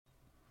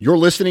You're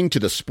listening to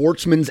the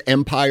Sportsman's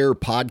Empire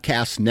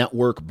Podcast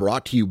Network,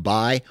 brought to you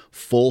by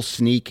Full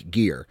Sneak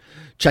Gear.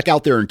 Check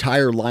out their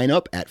entire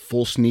lineup at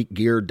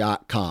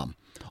fullsneakgear.com.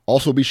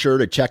 Also be sure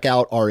to check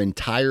out our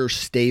entire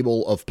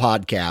stable of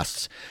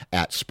podcasts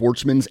at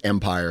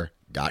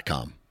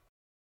sportsmansempire.com.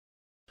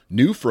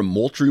 New from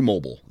Moultrie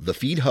Mobile, the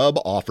Feed Hub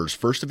offers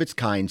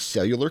first-of-its-kind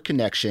cellular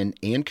connection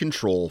and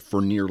control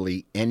for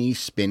nearly any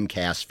spin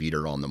cast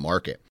feeder on the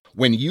market.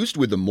 When used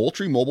with the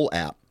Moultrie Mobile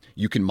app,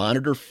 you can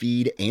monitor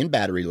feed and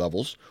battery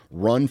levels,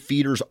 run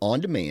feeders on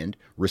demand,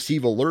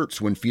 receive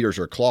alerts when feeders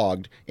are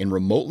clogged, and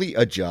remotely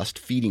adjust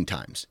feeding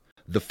times.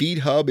 The Feed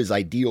Hub is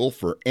ideal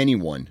for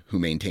anyone who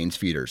maintains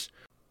feeders.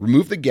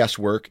 Remove the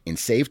guesswork and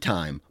save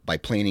time by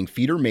planning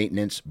feeder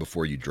maintenance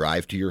before you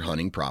drive to your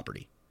hunting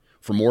property.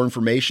 For more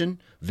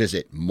information,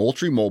 visit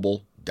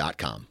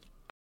MoultrieMobile.com.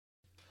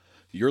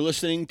 You're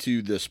listening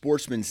to the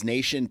Sportsman's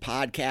Nation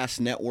Podcast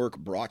Network,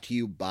 brought to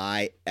you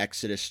by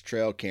Exodus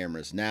Trail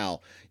Cameras. Now,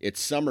 it's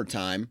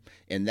summertime,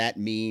 and that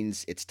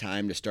means it's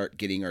time to start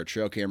getting our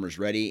trail cameras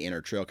ready and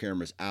our trail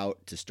cameras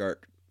out to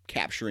start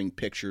capturing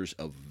pictures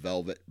of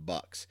velvet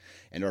bucks.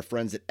 And our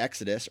friends at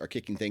Exodus are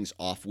kicking things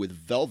off with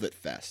Velvet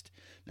Fest.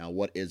 Now,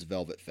 what is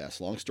Velvet Fest?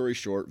 Long story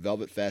short,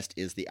 Velvet Fest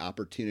is the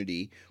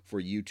opportunity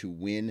for you to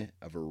win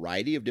a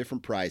variety of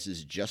different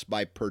prizes just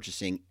by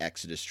purchasing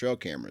Exodus trail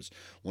cameras,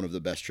 one of the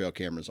best trail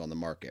cameras on the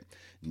market.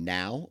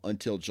 Now,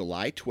 until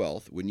July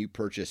 12th, when you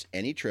purchase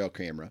any trail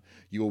camera,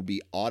 you will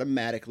be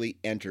automatically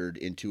entered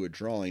into a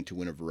drawing to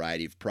win a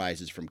variety of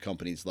prizes from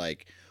companies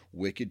like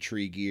Wicked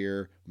Tree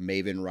Gear,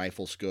 Maven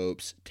Rifle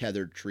Scopes,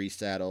 Tethered Tree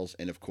Saddles,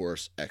 and of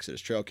course,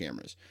 Exodus Trail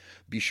Cameras.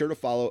 Be sure to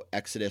follow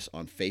Exodus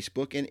on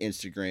Facebook and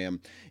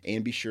Instagram,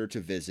 and be sure to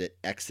visit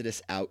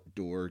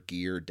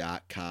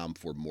ExodusOutdoorGear.com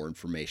for more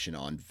information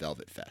on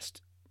Velvet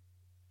Fest.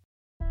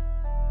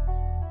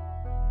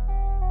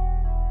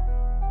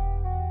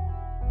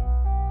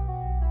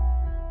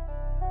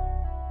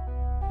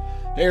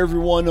 Hey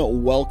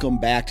everyone, welcome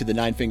back to the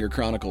Nine Finger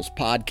Chronicles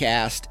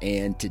podcast,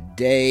 and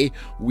today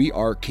we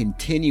are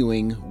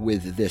continuing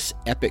with this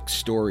epic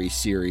story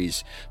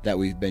series that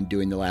we've been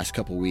doing the last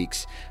couple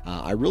weeks.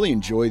 I really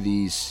enjoy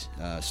these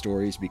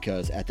stories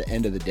because at the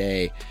end of the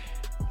day,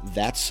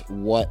 that's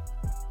what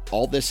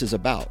all this is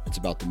about. It's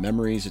about the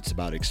memories, it's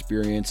about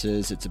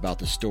experiences, it's about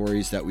the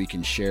stories that we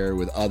can share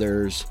with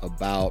others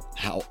about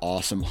how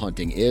awesome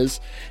hunting is.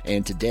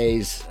 And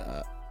today's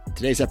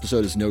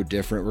episode is no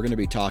different. We're going to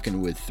be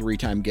talking with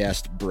three-time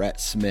guest Brett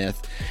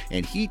Smith,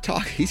 and he's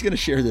going to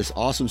share this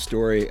awesome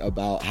story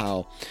about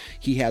how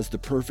he has the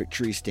perfect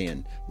tree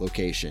stand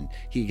location.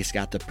 He's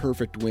got the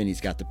perfect wind. He's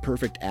got the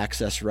perfect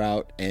access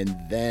route, and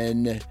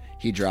then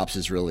he drops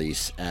his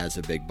release as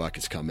a big buck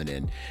is coming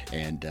in.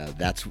 And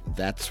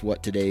that's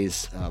what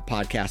today's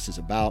podcast is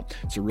about.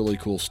 It's a really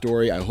cool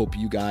story. I hope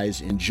you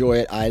guys enjoy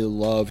it. I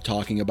love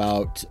talking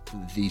about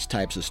these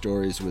types of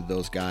stories with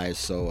those guys,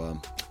 so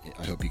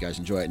I hope you guys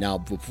enjoy it. Now,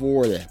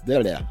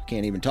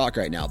 can't even talk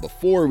right now.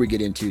 Before we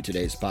get into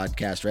today's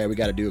podcast, right, we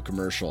got to do a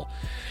commercial.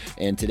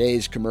 And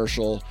today's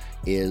commercial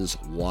is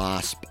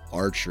Wasp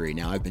Archery.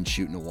 Now, I've been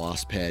shooting a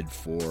wasp head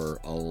for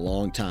a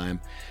long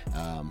time.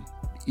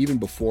 Even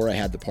before I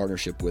had the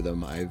partnership with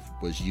them, I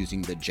was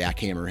using the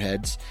jackhammer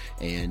heads,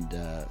 and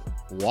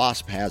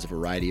Wasp has a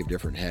variety of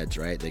different heads,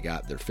 right? They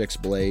got their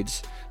fixed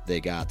blades, they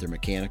got their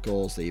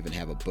mechanicals, they even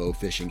have a bow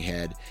fishing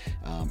head,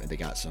 and they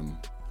got some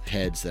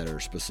heads that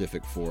are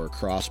specific for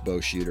crossbow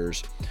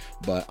shooters.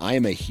 But I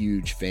am a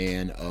huge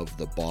fan of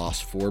the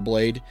Boss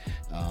 4-blade.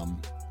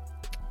 I'm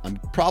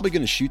probably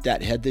going to shoot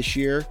that head this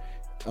year,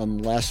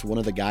 unless one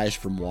of the guys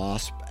from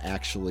Wasp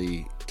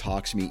actually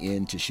talks me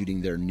into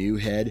shooting their new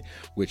head,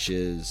 which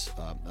is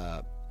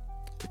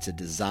it's a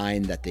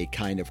design that they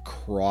kind of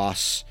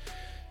cross.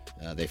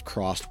 They've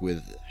crossed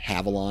with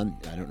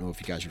Havalon. I don't know if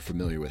you guys are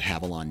familiar with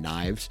Havalon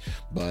knives,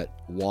 but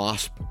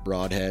Wasp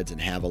broadheads and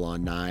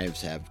Havalon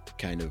knives have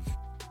kind of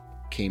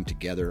came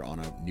together on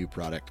a new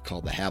product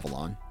called the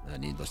Havalon,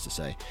 needless to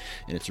say,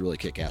 and it's a really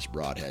kick-ass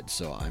broadhead.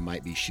 So I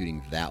might be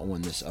shooting that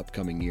one this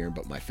upcoming year,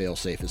 but my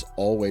fail-safe is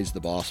always the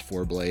Boss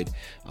 4-blade.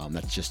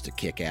 That's just a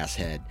kick-ass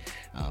head.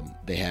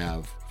 They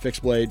have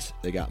fixed blades,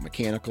 they got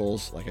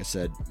mechanicals. Like I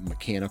said,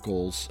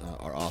 mechanicals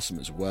are awesome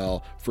as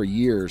well. For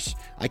years,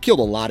 I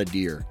killed a lot of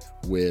deer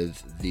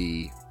with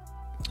the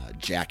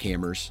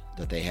jackhammers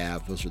that they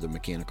have. Those are the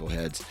mechanical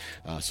heads.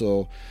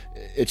 So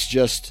it's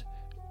just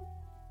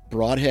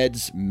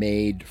broadheads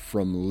made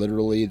from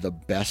literally the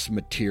best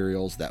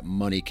materials that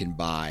money can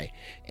buy,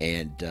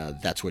 and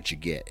that's what you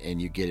get.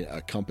 And you get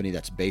a company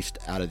that's based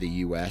out of the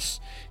U.S.,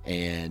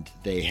 and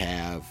they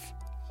have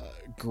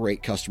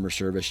great customer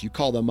service. You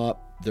call them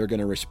up, they're going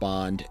to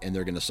respond, and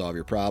they're going to solve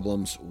your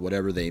problems,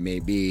 whatever they may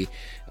be.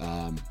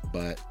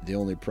 But the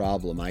only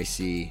problem I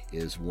see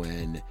is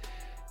when,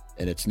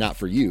 and it's not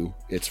for you,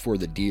 it's for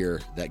the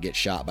deer that get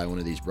shot by one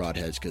of these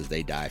broadheads, because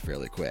they die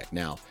fairly quick.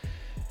 Now,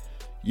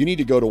 You need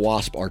to go to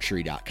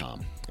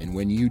wasparchery.com. And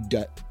when you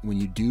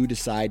do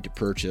decide to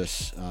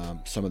purchase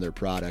some of their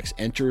products,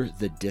 enter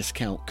the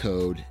discount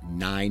code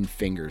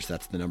 9fingers.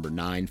 That's the number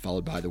 9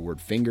 followed by the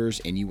word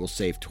fingers, and you will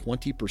save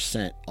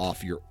 20%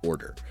 off your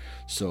order.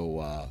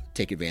 So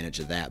take advantage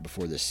of that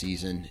before this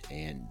season,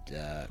 and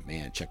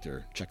man, check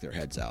their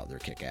heads out. They're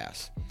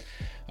kick-ass.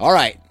 All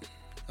right,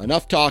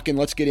 enough talking.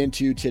 Let's get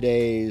into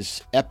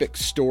today's Epic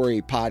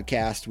Story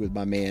podcast with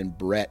my man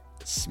Brett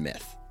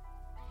Smith.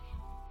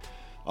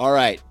 All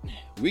right,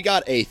 we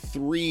got a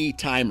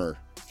 3-timer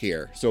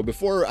here. So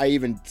before I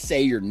even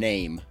say your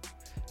name,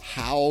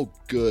 how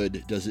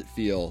good does it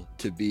feel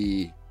to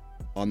be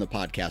on the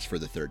podcast for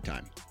the 3rd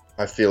time?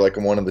 I feel like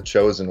I'm one of the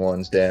chosen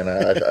ones, Dan.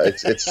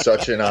 It's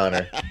such an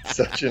honor.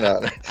 Such an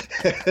honor.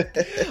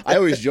 I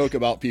always joke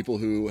about people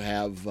who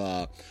have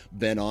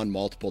been on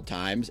multiple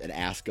times and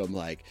ask them,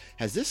 like,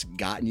 has this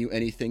gotten you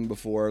anything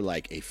before?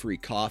 Like a free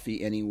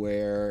coffee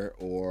anywhere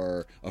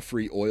or a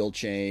free oil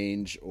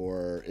change?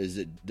 Or is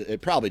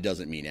it probably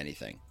doesn't mean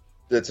anything.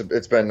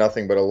 It's been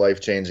nothing but a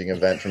life-changing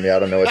event for me. I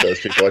don't know what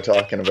those people are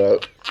talking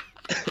about.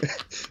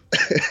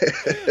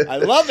 I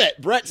love it.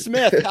 Brett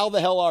Smith, how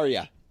the hell are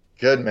you?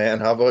 Good, man.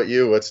 How about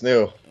you? What's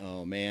new?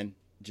 Oh, man.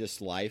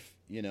 Just life,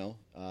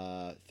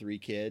 3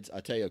 kids.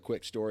 I'll tell you a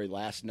quick story.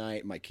 Last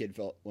night,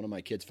 one of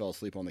my kids fell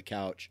asleep on the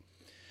couch.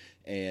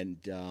 And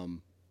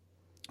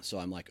so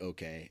I'm like,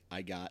 okay,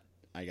 I got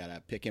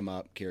to pick him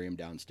up, carry him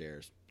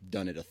downstairs.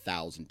 Done it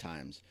 1,000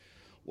 times.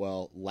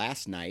 Well,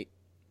 last night,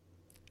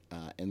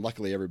 and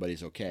luckily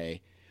everybody's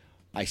okay,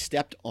 I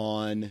stepped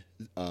on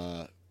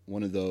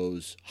one of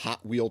those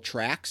Hot Wheel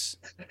tracks,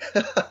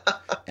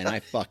 and I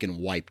fucking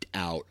wiped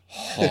out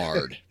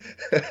hard.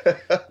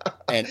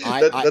 And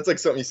that's like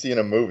something you see in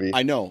a movie.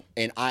 I know.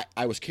 And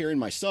I was carrying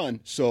my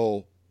son,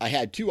 so I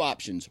had 2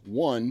 options.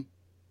 One,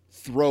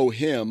 throw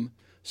him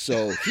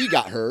so he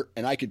got hurt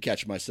and I could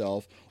catch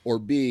myself, or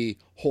B,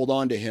 hold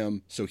on to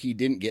him so he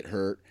didn't get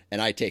hurt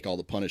and I take all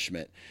the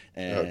punishment.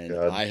 And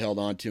I held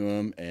on to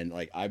him, and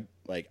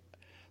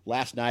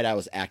last night I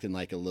was acting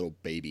like a little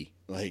baby.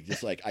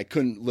 I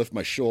couldn't lift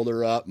my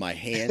shoulder up. My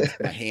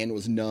hand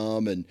was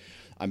numb, and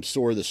I'm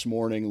sore this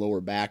morning.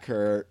 Lower back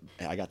hurt.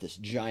 I got this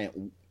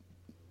giant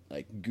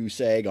goose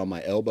egg on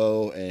my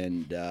elbow,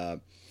 and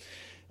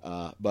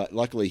but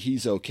luckily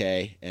he's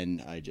okay.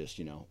 And I just,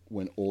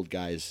 when old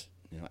guys,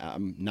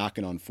 I'm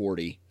knocking on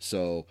 40,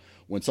 so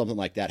when something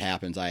like that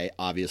happens, I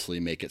obviously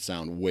make it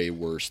sound way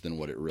worse than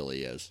what it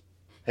really is.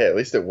 Hey, at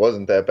least it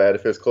wasn't that bad.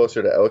 If it was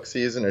closer to elk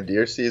season or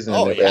deer season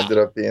and ended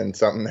up being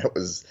something that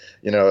was,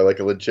 like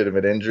a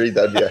legitimate injury,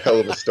 that'd be a hell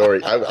of a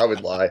story. I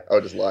would lie. I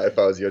would just lie if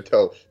I was you.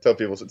 Tell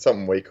people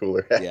something way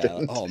cooler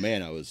happened. Yeah. Oh,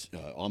 man, I was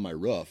on my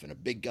roof and a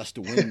big gust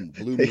of wind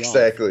blew me off.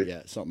 Exactly.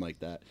 Yeah, something like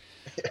that.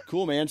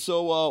 Cool, man.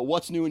 So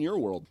what's new in your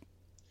world?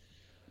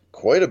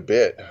 Quite a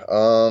bit.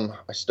 I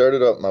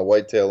started up my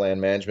whitetail land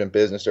management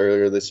business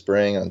earlier this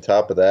spring. On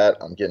top of that,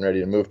 I'm getting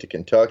ready to move to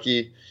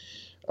Kentucky.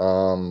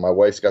 My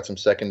wife's got some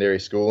secondary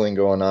schooling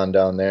going on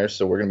down there,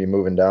 so we're going to be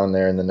moving down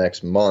there in the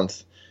next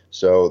month.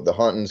 So the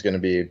hunting's going to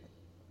be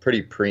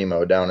pretty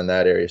primo down in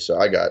that area. So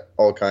I got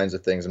all kinds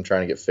of things I'm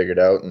trying to get figured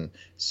out, and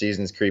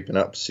season's creeping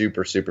up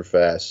super, super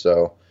fast.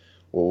 So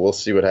we'll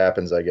see what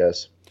happens, I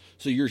guess.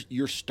 So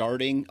you're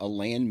starting a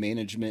land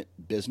management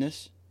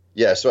business?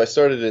 Yeah, so I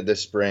started it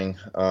this spring.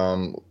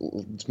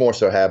 It's more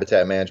so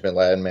habitat management,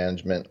 land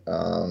management.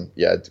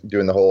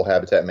 Doing the whole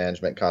habitat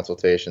management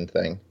consultation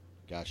thing.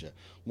 Gotcha.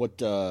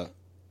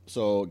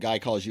 So a guy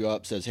calls you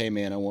up, says, hey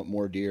man, I want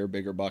more deer,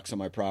 bigger bucks on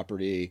my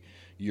property.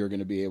 You're going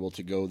to be able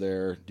to go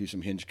there, do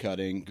some hinge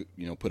cutting,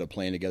 put a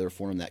plan together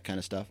for him, that kind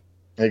of stuff.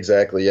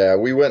 Exactly. Yeah.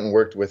 We went and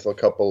worked with a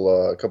couple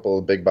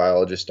of big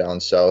biologists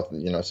down south,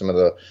 some of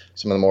the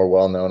more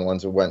well-known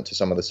ones. We went to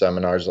some of the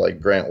seminars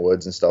like Grant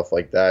Woods and stuff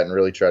like that, and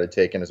really try to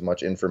take in as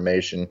much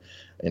information,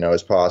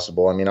 as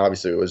possible. I mean,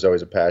 obviously it was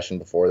always a passion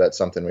before. That's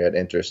something we had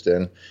interest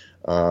in.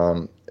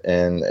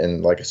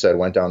 And like I said,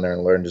 went down there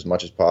and learned as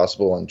much as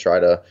possible and try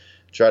to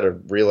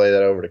relay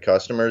that over to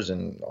customers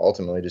and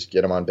ultimately just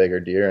get them on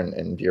bigger deer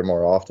and deer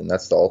more often.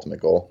 That's the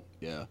ultimate goal.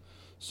 Yeah.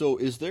 So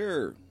is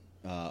there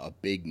a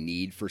big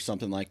need for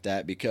something like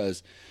that?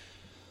 Because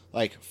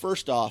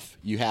first off,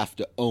 you have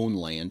to own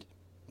land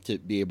to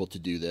be able to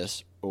do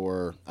this,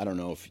 or I don't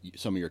know if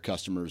some of your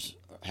customers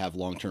have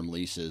long-term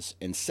leases.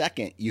 And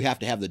second, you have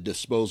to have the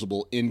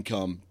disposable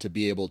income to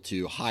be able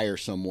to hire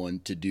someone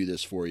to do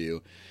this for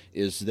you.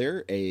 Is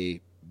there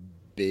a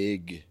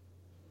big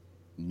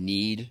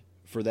need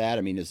for that?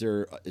 I mean,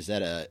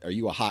 are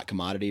you a hot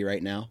commodity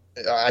right now?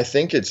 I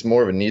think it's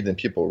more of a need than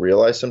people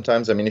realize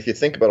sometimes. I mean, if you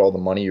think about all the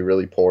money you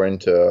really pour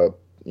into,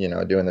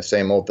 doing the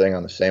same old thing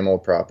on the same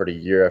old property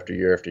year after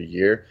year after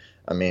year,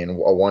 I mean,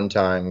 a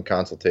one-time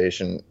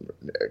consultation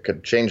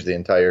could change the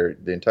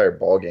entire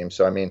ball game.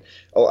 So, I mean,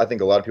 I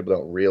think a lot of people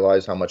don't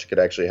realize how much it could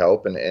actually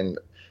help. And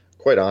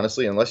quite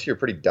honestly, unless you're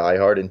pretty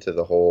diehard into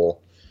the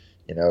whole,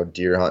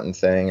 deer hunting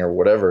thing or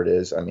whatever it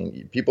is. I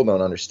mean, people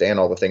don't understand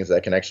all the things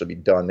that can actually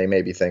be done. They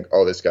maybe think,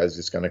 oh, this guy's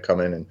just going to come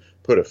in and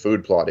put a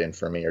food plot in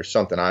for me or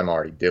something I'm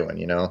already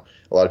doing. A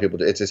lot of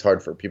people, it's just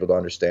hard for people to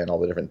understand all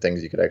the different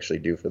things you could actually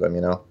do for them.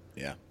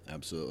 Yeah,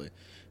 absolutely.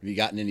 Have you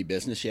gotten any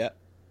business yet?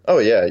 Oh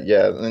yeah,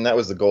 yeah, and that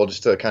was the goal,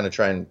 just to kind of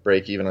try and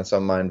break even on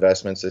some of my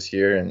investments this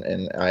year,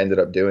 and I ended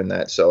up doing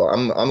that. So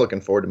I'm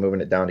looking forward to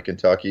moving it down to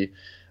Kentucky.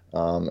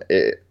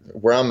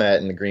 Where I'm at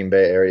in the Green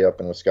Bay area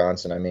up in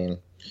Wisconsin, I mean,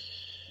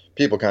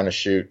 people kind of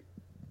shoot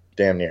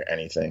damn near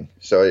anything.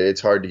 So it's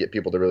hard to get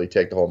people to really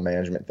take the whole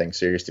management thing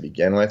serious to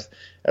begin with.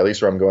 At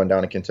least where I'm going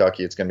down to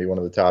Kentucky, it's going to be one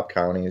of the top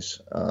counties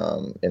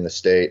in the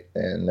state,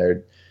 and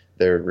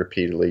they're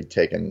repeatedly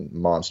taking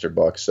monster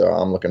bucks. So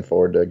I'm looking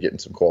forward to getting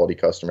some quality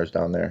customers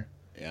down there.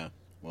 Yeah.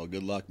 Well,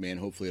 good luck, man.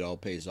 Hopefully it all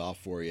pays off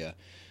for you.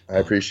 I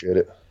appreciate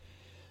it.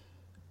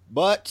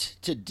 But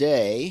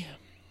today,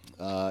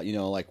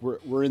 like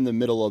we're in the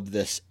middle of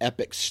this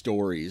epic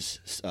stories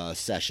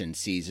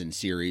season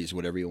series,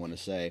 whatever you want to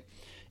say.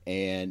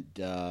 And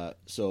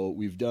so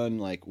we've done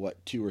like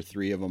 2 or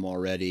 3 of them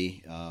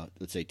already.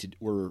 Let's say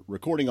we're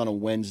recording on a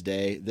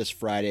Wednesday. This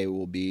Friday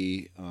will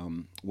be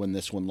when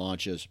this one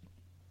launches.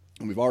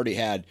 And we've already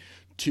had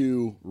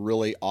 2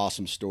 really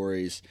awesome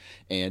stories,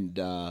 and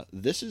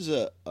this is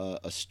a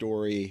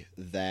story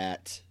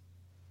that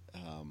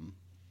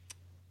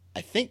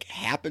I think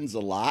happens a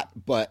lot,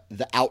 but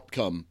the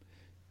outcome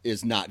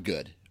is not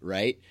good,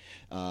 right?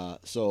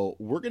 So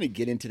we're going to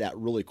get into that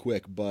really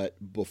quick, but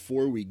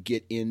before we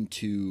get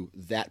into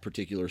that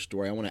particular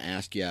story, I want to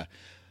ask you,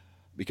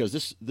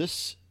 because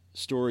this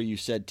story you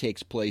said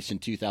takes place in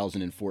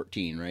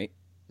 2014, right?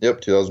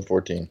 Yep,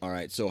 2014. All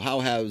right, so how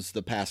has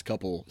the past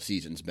couple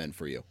seasons been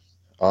for you?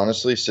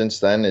 Honestly, since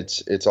then,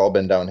 it's all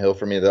been downhill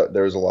for me.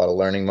 There was a lot of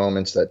learning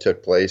moments that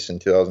took place in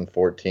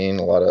 2014.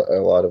 A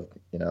lot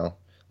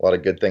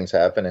of good things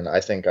happened, and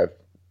I think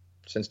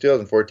since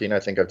 2014, I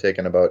think I've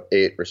taken about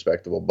 8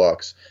 respectable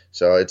bucks.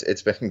 So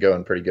it's been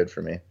going pretty good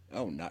for me.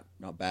 Oh, not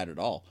bad at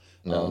all.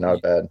 No,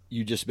 not bad.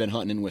 You just been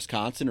hunting in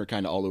Wisconsin, or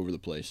kind of all over the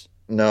place?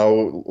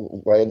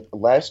 No,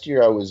 last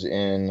year I was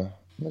in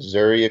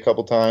Missouri a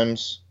couple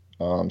times,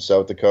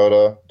 South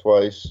Dakota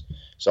twice.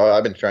 So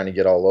I've been trying to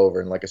get all over,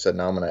 and like I said,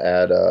 now I'm going to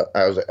add.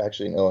 I was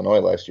actually in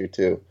Illinois last year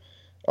too,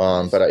 so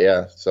I'm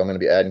going to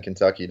be adding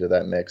Kentucky to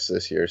that mix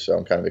this year. So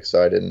I'm kind of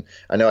excited, and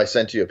I know I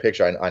sent you a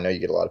picture. I know you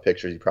get a lot of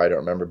pictures. You probably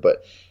don't remember,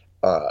 but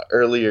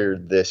earlier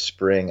this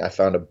spring I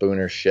found a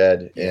Booner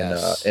shed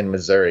in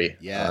Missouri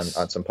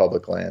on some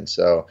public land.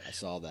 So I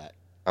saw that.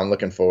 I'm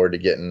looking forward to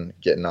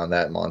getting on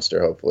that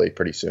monster hopefully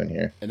pretty soon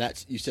here. And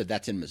you said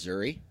that's in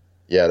Missouri?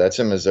 Yeah, that's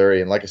in Missouri.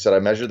 And like I said, I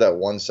measured that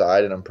one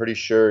side, and I'm pretty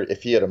sure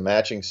if he had a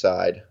matching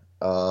side,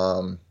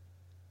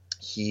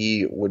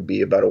 he would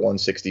be about a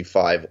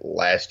 165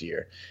 last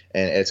year.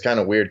 And it's kind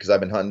of weird because I've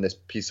been hunting this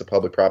piece of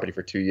public property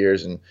for 2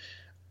 years, and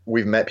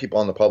we've met people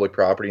on the public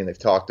property, and they've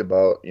talked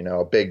about,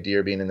 a big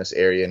deer being in this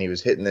area, and he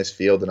was hitting this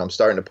field, and I'm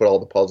starting to put all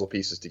the puzzle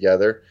pieces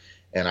together,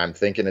 and I'm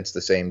thinking it's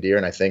the same deer,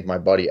 and I think my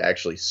buddy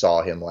actually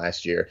saw him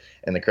last year.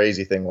 And the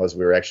crazy thing was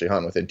we were actually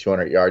hunting within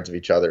 200 yards of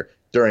each other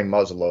during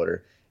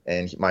muzzleloader.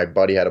 And my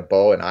buddy had a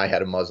bow, and I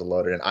had a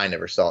muzzleloader, and I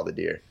never saw the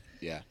deer.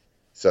 Yeah.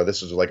 So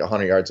this was like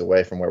 100 yards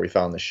away from where we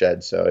found the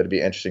shed. So it'd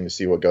be interesting to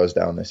see what goes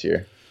down this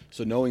year.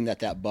 So knowing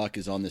that buck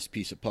is on this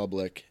piece of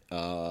public,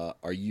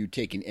 are you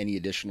taking any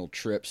additional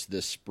trips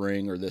this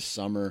spring or this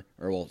summer?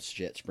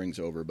 Spring's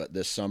over, but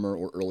this summer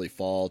or early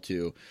fall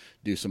to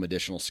do some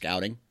additional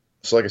scouting?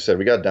 So like I said,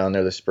 we got down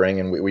there this spring,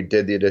 and we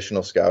did the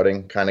additional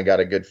scouting, kind of got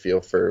a good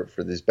feel for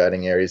these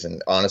bedding areas.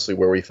 And honestly,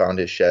 where we found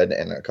his shed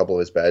and a couple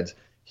of his beds,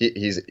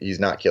 he's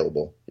not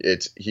killable.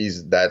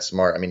 He's that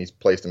smart. I mean, he's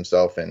placed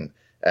himself in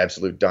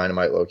absolute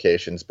dynamite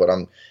locations. But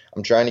I'm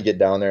trying to get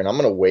down there, and I'm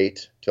going to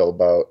wait till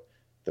about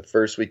the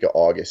first week of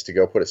August to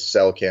go put a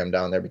cell cam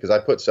down there, because I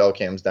put cell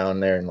cams down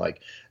there in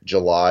like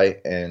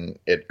July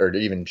or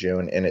even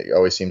June, and it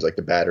always seems like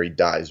the battery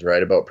dies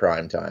right about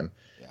prime time.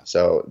 Yeah.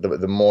 So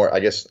the more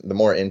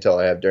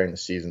intel I have during the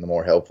season, the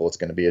more helpful it's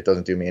going to be. It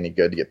doesn't do me any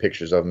good to get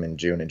pictures of them in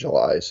June and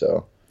July.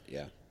 So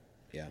yeah.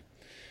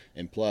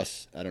 And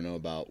plus, I don't know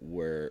about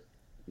where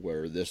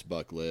this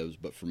buck lives,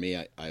 but for me,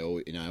 I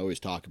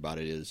always talk about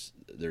it, is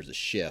there's a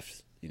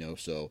shift,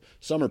 so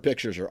summer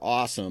pictures are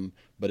awesome,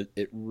 but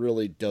it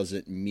really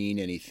doesn't mean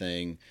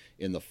anything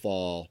in the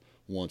fall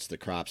once the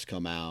crops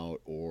come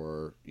out,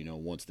 or,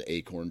 once the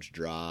acorns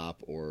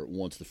drop, or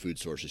once the food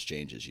sources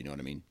changes, you know what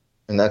I mean?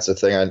 And that's the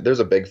thing. There's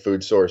a big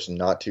food source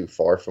not too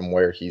far from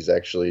where he's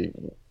actually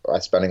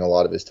spending a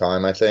lot of his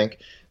time, I think.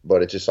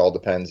 But it just all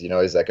depends,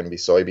 is that going to be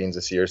soybeans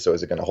this year? So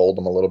is it going to hold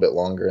them a little bit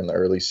longer in the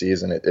early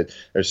season?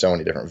 There's so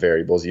many different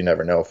variables. You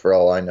never know. For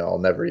all I know, I'll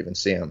never even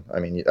see him. I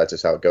mean, that's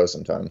just how it goes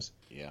sometimes.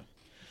 Yeah.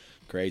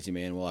 Crazy,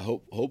 man.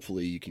 Well,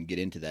 hopefully you can get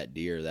into that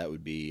deer.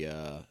 That'd be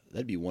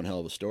one hell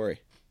of a story.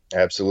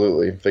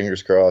 Absolutely.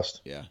 Fingers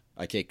crossed. Yeah.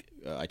 I take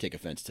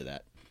offense to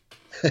that.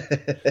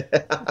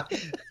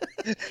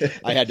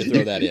 I had to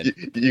throw that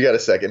in. You got a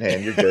second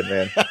hand. You're good,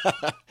 man.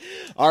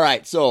 All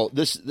right. So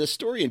this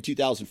story in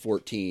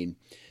 2014,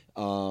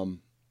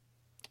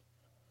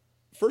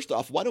 first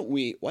off, why don't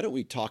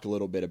we talk a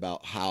little bit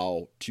about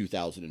how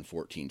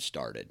 2014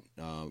 started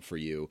for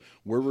you?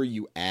 Where were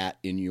you at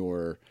in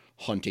your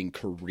hunting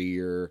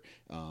career?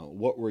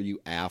 What were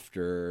you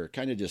after?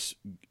 Kind of just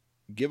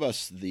give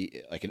us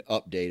an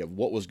update of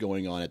what was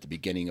going on at the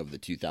beginning of the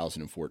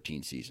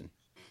 2014 season.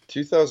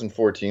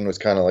 2014 was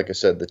kind of, like I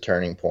said, the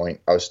turning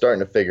point. I was starting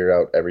to figure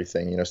out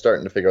everything,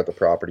 starting to figure out the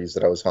properties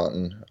that I was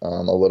hunting a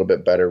little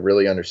bit better,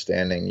 really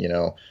understanding,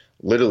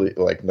 literally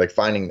like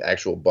finding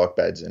actual buck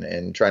beds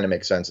and trying to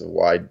make sense of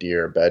why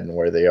deer are bed and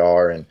where they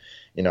are. And,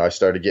 I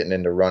started getting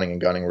into running and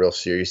gunning real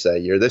serious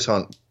that year. This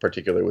hunt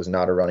particularly was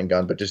not a running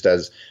gun, but just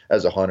as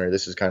a hunter,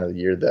 this is kind of the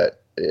year that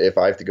if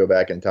I have to go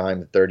back in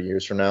time 30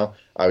 years from now,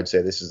 I would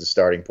say this is the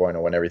starting point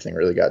of when everything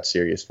really got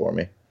serious for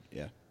me.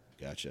 Yeah,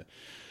 gotcha.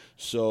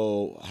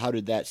 So how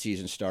did that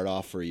season start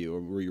off for you?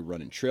 Were you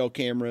running trail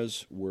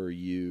cameras? Were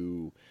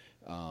you,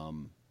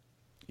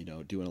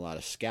 doing a lot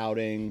of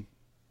scouting?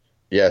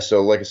 Yeah,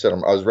 so like I said,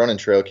 I was running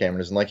trail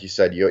cameras, and like you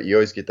said, you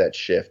always get that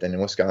shift. And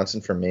in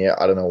Wisconsin, for me,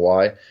 I don't know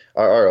why,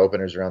 our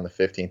opener's around the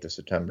 15th of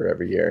September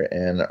every year.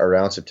 And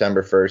around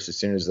September 1st, as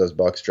soon as those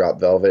bucks drop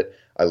velvet,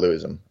 I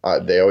lose them.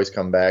 They always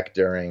come back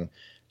during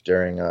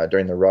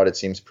the rut. It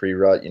seems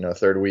pre-rut,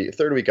 third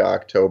week of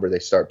October, they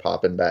start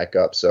popping back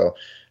up. So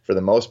for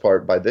the most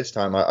part, by this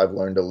time, I've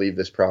learned to leave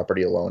this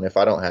property alone. If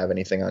I don't have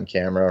anything on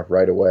camera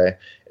right away,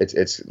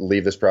 it's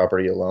leave this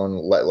property alone.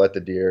 Let the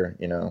deer,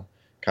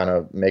 kind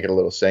of make it a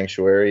little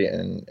sanctuary,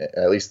 and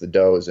at least the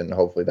does, and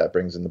hopefully that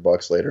brings in the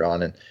bucks later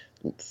on. And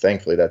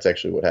thankfully, that's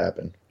actually what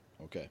happened.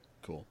 Okay,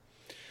 cool.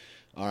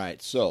 All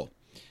right, so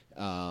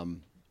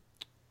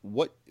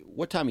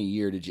what time of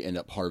year did you end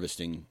up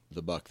harvesting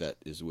the buck that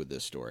is with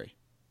this story?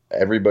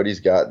 Everybody's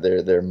got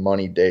their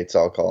money dates.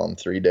 I'll call them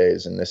 3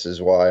 days, and this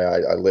is why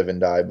I live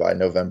and die by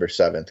November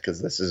 7th,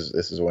 because this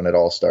is when it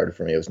all started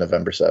for me. It was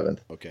November 7th.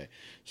 Okay,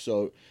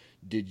 so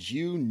did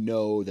you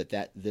know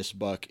that this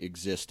buck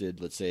existed,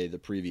 let's say, the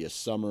previous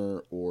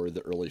summer or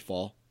the early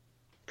fall?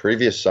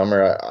 Previous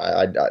summer,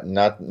 I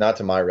not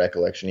to my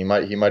recollection. He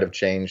might have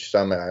changed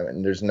some.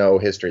 There's no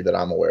history that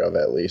I'm aware of,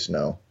 at least.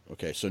 No.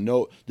 Okay, so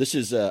no, this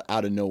is a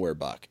out of nowhere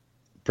buck.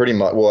 Pretty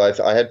much. Well,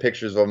 I had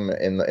pictures of him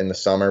in the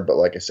summer, but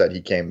like I said,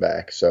 he came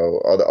back. So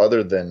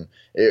other than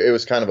it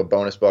was kind of a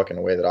bonus buck in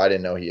a way that I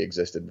didn't know he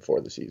existed before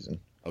the season.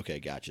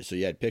 Okay, gotcha. So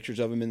you had pictures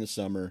of him in the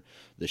summer.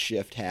 The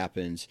shift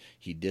happens.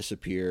 He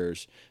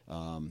disappears.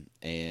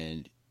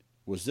 And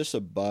was this a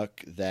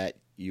buck that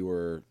you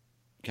were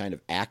kind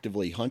of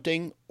actively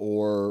hunting,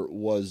 or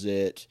was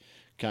it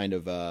kind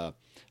of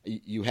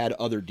you had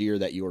other deer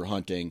that you were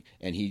hunting,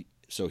 and he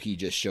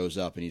just shows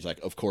up and he's like,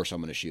 of course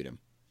I'm going to shoot him?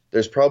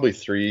 There's probably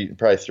three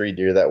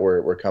deer that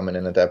were coming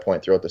in at that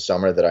point throughout the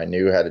summer that I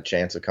knew had a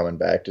chance of coming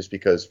back, just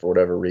because for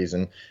whatever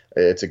reason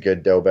it's a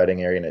good doe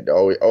bedding area, and it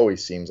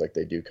always seems like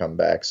they do come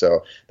back.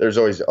 So there's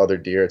always other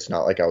deer. It's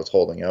not like I was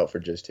holding out for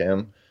just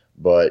him,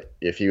 but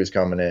if he was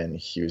coming in,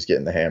 he was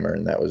getting the hammer,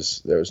 and there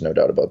was no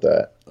doubt about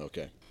that.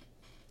 Okay.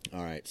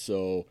 All right.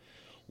 So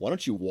why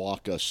don't you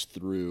walk us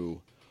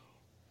through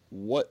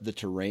what the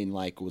terrain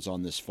like was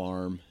on this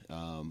farm,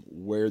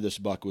 where this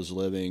buck was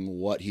living,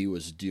 what he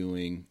was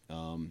doing,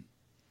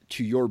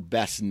 to your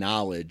best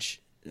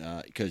knowledge,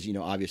 because,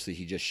 obviously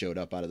he just showed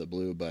up out of the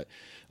blue, but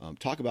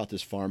talk about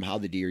this farm, how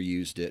the deer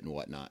used it and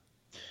whatnot.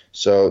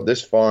 So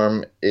this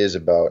farm is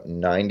about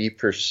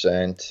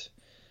 90%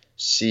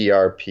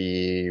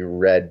 CRP,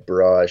 red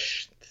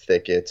brush,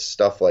 thickets,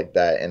 stuff like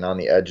that. And on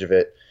the edge of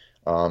it,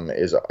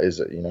 is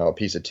a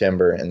piece of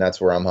timber, and that's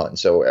where I'm hunting.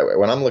 So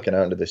when I'm looking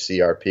out into the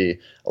CRP,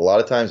 a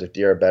lot of times if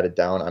deer are bedded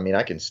down,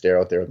 I can stare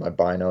out there with my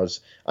binos.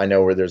 I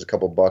know where there's a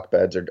couple buck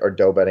beds or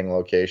doe bedding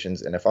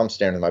locations, and if I'm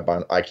staring with my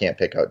bino, I can't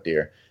pick out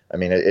deer.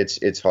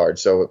 It's hard.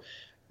 So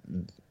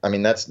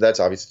that's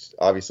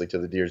obviously to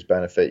the deer's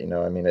benefit.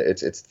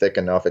 It's thick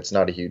enough. It's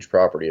not a huge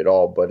property at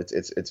all, but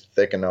it's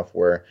thick enough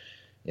where,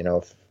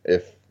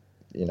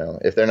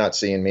 if they're not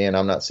seeing me and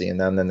I'm not seeing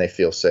them, then they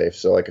feel safe.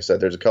 So like I said,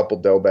 there's a couple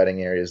doe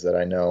bedding areas that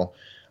I know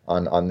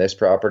on this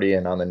property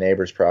and on the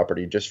neighbor's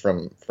property, just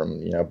from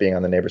being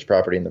on the neighbor's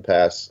property in the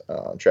past,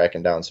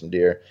 tracking down some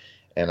deer.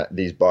 And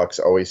these bucks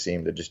always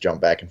seem to just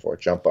jump back and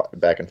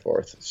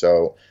forth.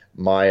 So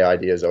my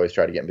idea is always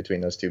try to get in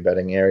between those two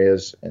bedding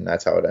areas, and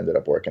that's how it ended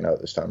up working out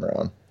this time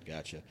around.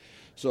 Gotcha.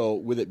 So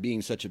with it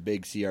being such a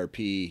big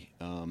CRP,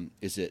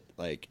 is it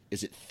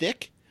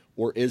thick,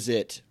 or is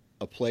it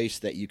a place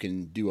that you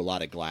can do a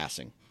lot of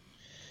glassing?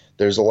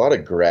 There's a lot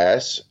of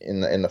grass in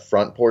the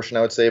front portion,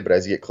 I would say, but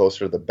as you get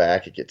closer to the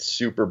back, it gets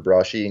super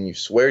brushy, and you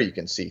swear you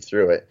can see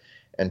through it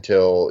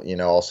until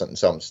all of a sudden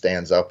something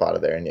stands up out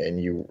of there, and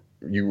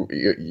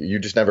you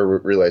just never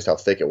realized how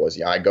thick it was.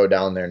 Yeah, I go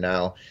down there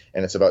now,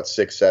 and it's about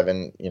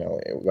 6-7.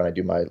 When I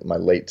do my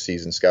late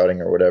season scouting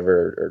or whatever,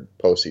 or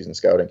post season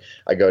scouting,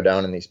 I go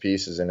down in these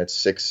pieces, and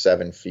it's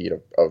 6-7 feet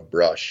of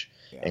brush.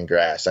 Yeah. And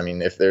grass.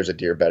 If there's a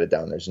deer bedded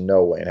down, there's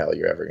no way in hell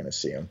you're ever going to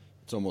see him.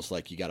 It's almost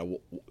like you got to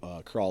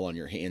crawl on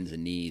your hands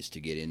and knees to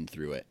get in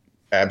through it.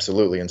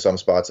 Absolutely. In some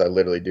spots, I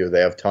literally do.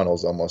 They have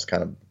tunnels almost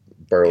kind of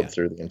burrowed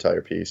through the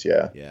entire piece.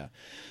 Yeah. Yeah.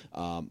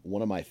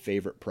 One of my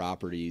favorite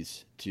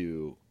properties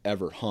to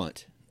ever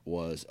hunt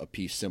was a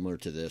piece similar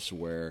to this,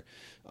 where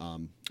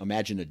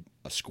imagine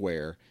a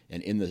square,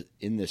 and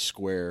in this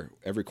square,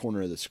 every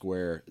corner of the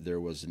square, there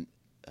was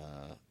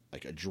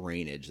like a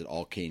drainage that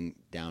all came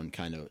down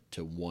kind of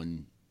to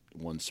one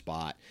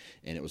spot,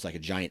 and it was like a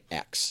giant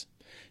X.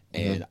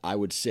 And I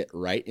would sit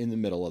right in the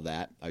middle of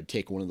that. I'd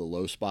take one of the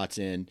low spots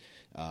in,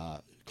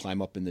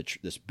 climb up in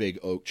this big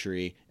oak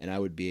tree, and I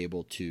would be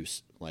able to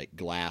like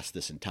glass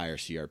this entire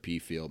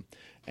CRP field.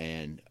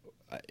 And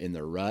in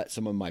the rut,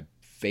 some of my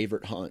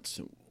favorite hunts,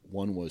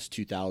 one was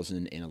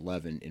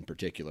 2011 in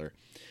particular,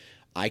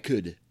 I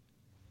could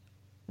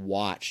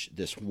watch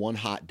this one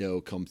hot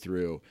doe come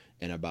through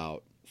and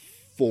about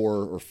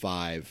 4 or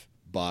 5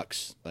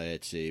 bucks.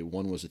 Let's see,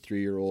 one was a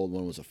 3-year-old,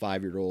 one was a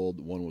 5-year-old,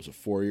 one was a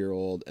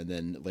 4-year-old, and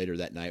then later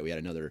that night we had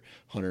another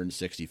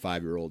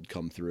 165-year-old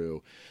come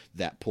through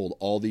that pulled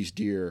all these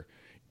deer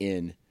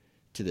in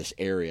to this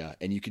area,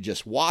 and you could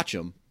just watch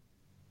them,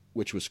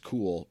 which was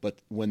cool. But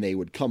when they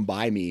would come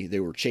by me, they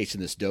were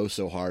chasing this doe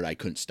so hard I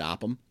couldn't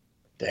stop them.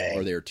 Dang.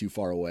 Or they were too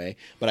far away.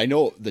 But I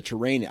know the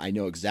terrain, I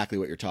know exactly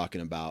what you're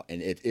talking about,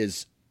 and it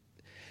is.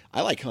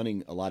 I like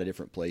hunting a lot of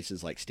different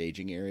places, like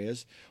staging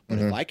areas. But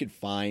if I could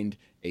find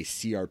a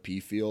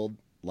CRP field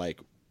like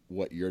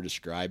what you're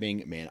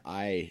describing, man,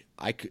 I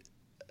could.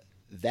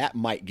 That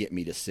might get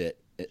me to sit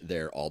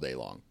there all day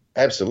long.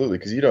 Absolutely,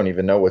 because you don't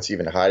even know what's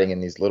even hiding in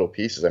these little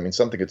pieces. I mean,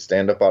 something could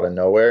stand up out of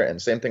nowhere,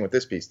 and same thing with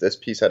this piece. This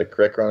piece had a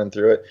creek running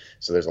through it,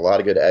 so there's a lot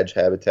of good edge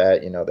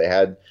habitat. You know, they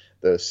had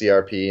the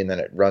CRP, and then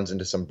it runs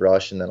into some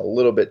brush, and then a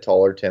little bit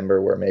taller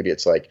timber where maybe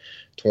it's like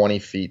 20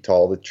 feet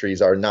tall. The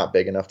trees are not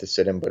big enough to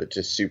sit in, but it's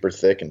just super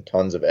thick and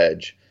tons of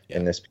edge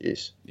in this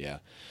piece. Yeah,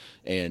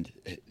 and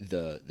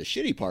the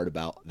shitty part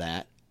about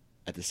that,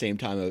 at the same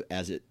time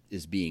as it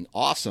is being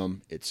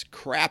awesome, it's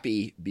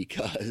crappy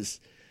because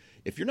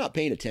if you're not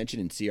paying attention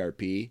in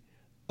CRP,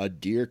 a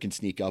deer can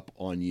sneak up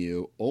on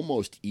you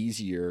almost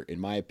easier, in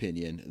my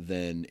opinion,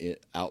 than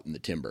out in the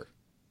timber.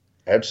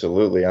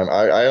 Absolutely.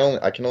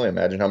 I can only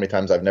imagine how many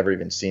times I've never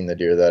even seen the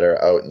deer that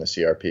are out in the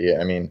CRP.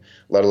 I mean,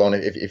 let alone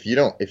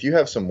if you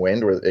have some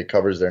wind where it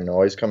covers their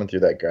noise coming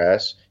through that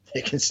grass,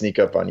 they can sneak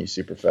up on you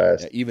super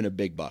fast. Yeah, even a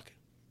big buck.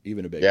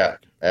 Yeah,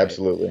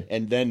 absolutely. Right?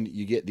 And then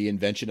you get the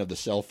invention of the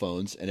cell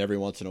phones, and every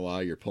once in a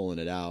while you're pulling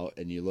it out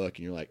and you look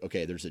and you're like,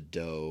 okay, there's a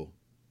doe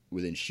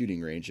within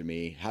shooting range of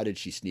me. How did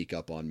she sneak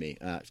up on me?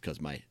 It's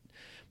because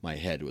my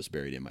head was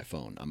buried in my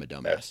phone. I'm a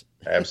dumbass.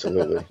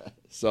 Absolutely.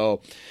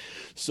 So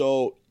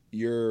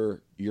you're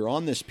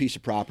on this piece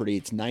of property.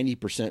 It's 90%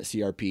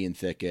 CRP and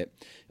thicket.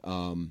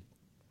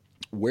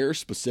 Where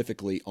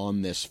specifically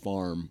on this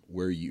farm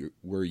were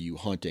you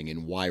hunting,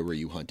 and why were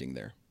you hunting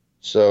there?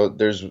 So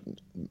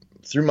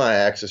through my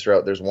access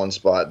route, there's one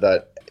spot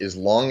that as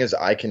long as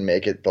I can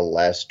make it the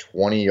last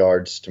 20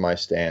 yards to my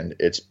stand,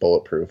 it's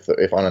bulletproof.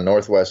 If on a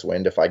northwest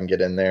wind, if I can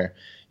get in there,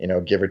 you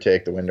know, give or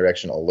take the wind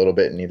direction a little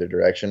bit in either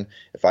direction,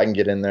 if I can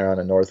get in there on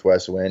a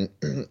northwest wind,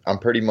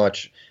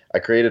 I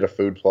created a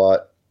food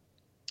plot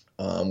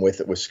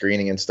with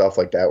screening and stuff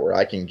like that, where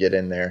I can get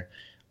in there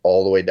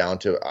all the way down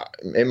to,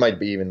 it might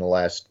be even the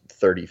last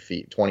 30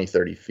 feet, 20,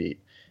 30 feet.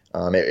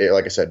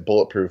 Like I said,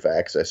 bulletproof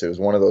access. It was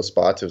one of those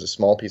spots. It was a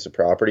small piece of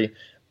property,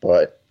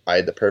 but I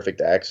had the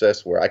perfect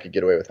access where I could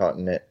get away with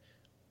hunting it,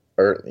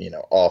 or, you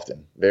know,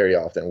 often, very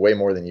often, way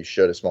more than you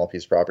should a small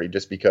piece of property,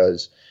 just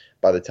because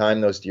by the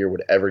time those deer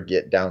would ever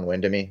get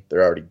downwind of me,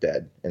 they're already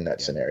dead in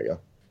that scenario.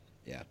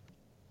 Yeah.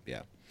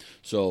 Yeah.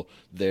 So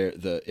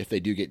if they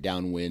do get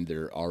downwind,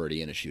 they're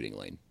already in a shooting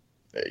lane.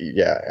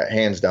 Yeah,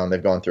 hands down,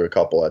 they've gone through a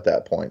couple at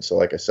that point. So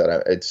like I said,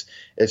 it's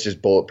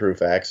just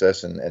bulletproof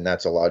access, and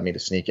that's allowed me to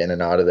sneak in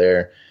and out of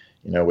there,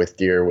 you know, with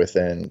deer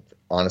within,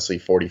 honestly,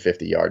 40,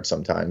 50 yards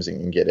sometimes, and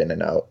you can get in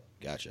and out.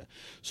 Gotcha.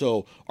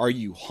 So are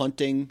you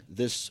hunting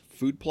this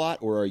food plot,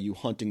 or are you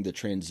hunting the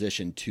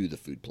transition to the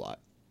food plot?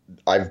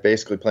 I've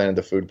basically planted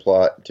the food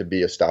plot to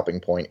be a stopping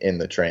point in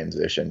the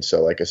transition.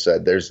 So like I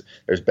said, there's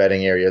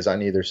bedding areas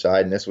on either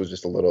side, and this was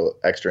just a little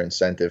extra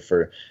incentive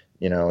for,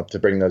 you know, to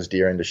bring those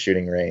deer into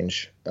shooting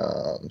range.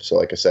 So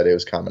like I said, it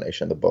was a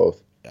combination of the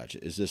both.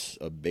 Gotcha. Is this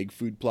a big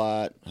food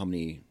plot? How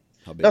big?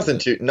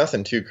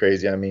 Nothing too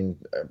crazy. I mean,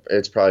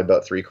 it's probably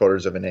about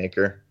 3/4 of an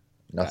acre.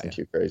 Nothing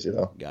too crazy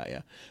though. Got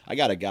ya. I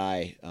got a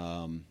guy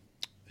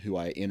who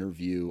I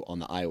interview on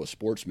the Iowa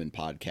Sportsman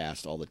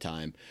podcast all the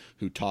time,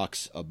 who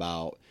talks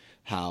about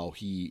how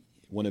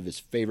one of his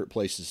favorite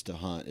places to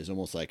hunt is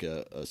almost like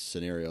a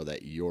scenario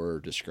that you're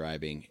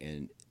describing.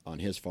 And on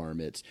his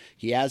farm,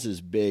 he has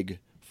his big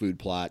food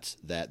plots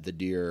that the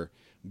deer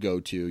go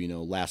to, you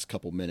know, last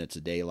couple minutes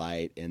of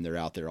daylight, and they're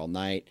out there all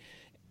night.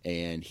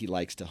 And he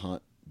likes to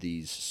hunt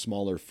these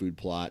smaller food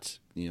plots,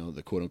 you know,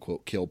 the quote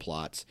unquote kill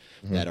plots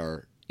that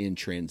are in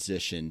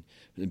transition.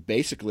 And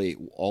basically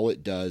all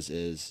it does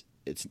is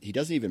he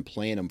doesn't even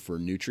plant them for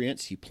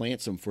nutrients. He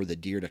plants them for the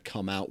deer to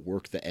come out,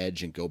 work the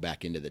edge, and go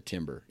back into the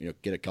timber, you know,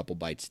 get a couple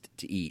bites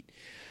to eat.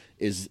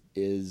 Is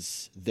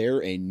there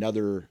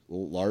another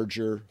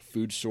larger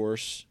food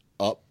source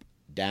up,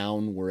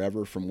 down,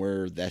 wherever from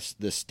where this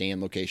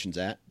stand location's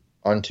at?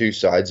 On two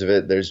sides of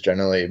it, there's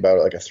generally about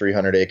like a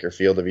 300-acre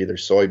field of either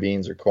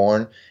soybeans or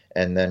corn,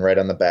 and then right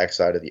on the back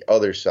side of the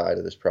other side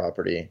of this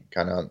property,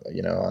 kind of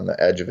on the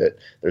edge of it,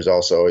 there's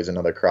also always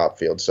another crop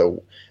field.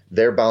 So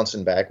they're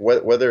bouncing back,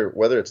 whether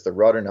it's the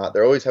rut or not. They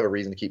always have a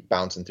reason to keep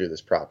bouncing through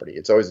this property.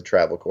 It's always a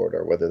travel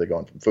corridor, whether they're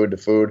going from food to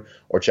food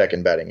or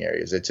checking bedding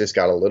areas. It's just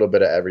got a little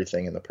bit of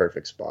everything in the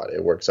perfect spot.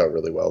 It works out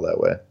really well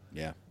that way.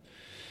 Yeah.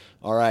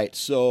 All right.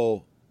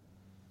 So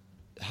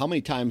how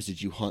many times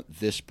did you hunt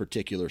this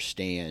particular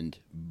stand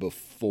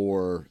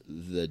before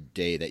the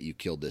day that you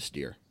killed this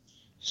deer?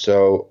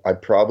 So I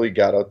probably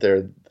got out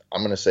there,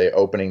 I'm going to say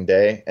opening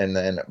day. And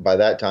then by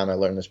that time, I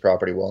learned this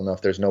property well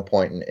enough. There's no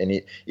point in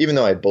any, even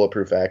though I had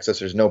bulletproof access,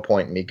 there's no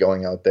point in me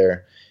going out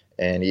there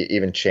and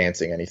even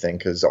chancing anything.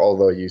 Because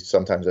although you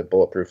sometimes have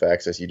bulletproof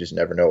access, you just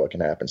never know what can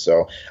happen.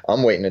 So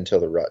I'm waiting until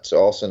the rut. So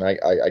all of a sudden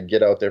I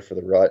get out there for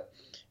the rut.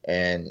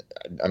 And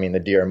I mean, the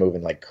deer are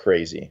moving like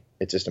crazy.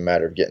 It's just a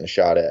matter of getting a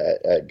shot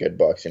at good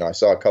bucks. I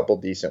saw a couple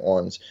decent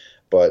ones,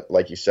 but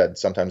like you said,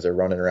 sometimes they're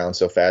running around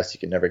so fast you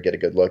can never get a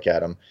good look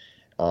at them.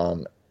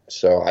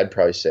 So I'd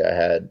probably say I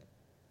had,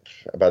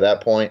 by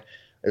that point,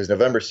 it was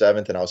November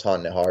 7th, and I was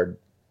hunting it hard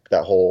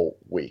that whole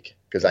week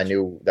because I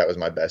knew that was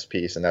my best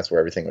piece, and that's where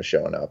everything was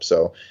showing up.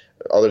 So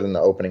other than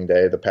the opening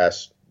day, the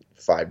past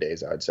 5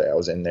 days, I'd say I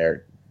was in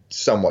there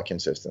somewhat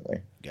consistently.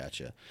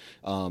 Gotcha.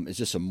 Is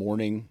this a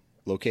morning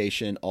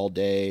location, all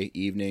day,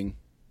 evening?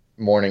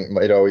 Morning.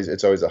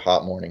 It's always a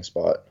hot morning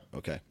spot.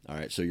 Okay. All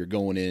right. So you're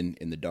going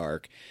in the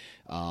dark.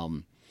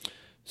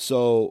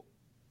 So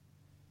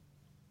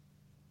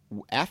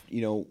after,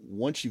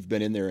 once you've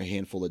been in there a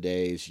handful of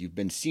days, you've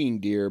been seeing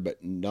deer,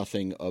 but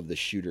nothing of the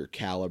shooter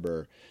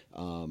caliber.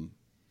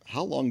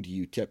 How long do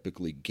you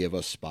typically give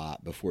a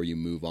spot before you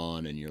move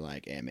on and you're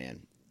like, hey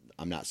man,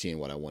 I'm not seeing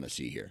what I want to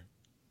see here?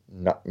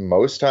 Not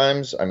most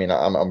times. I mean,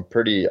 I'm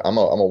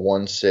a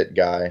one sit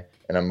guy,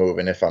 and I'm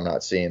moving if I'm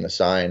not seeing the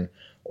sign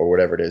or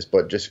whatever it is.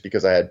 But just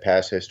because I had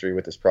past history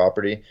with this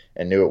property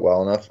and knew it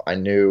well enough, I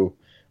knew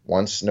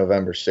once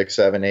November 6,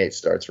 7, 8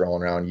 starts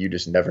rolling around, you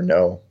just never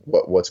know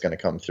what's going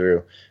to come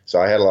through.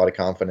 So I had a lot of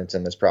confidence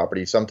in this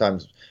property,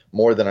 sometimes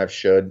more than I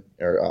should,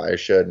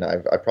 and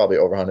I've probably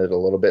overhunted it a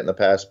little bit in the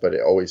past, but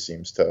it always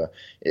seems to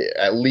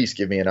at least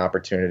give me an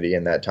opportunity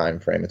in that time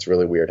frame. It's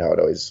really weird how it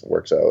always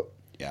works out.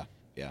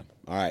 Yeah.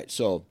 All right.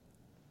 So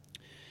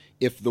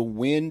if the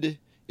wind,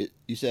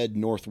 you said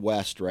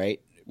northwest, right,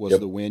 was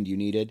the wind you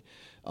needed,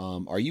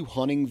 are you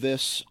hunting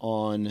this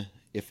on...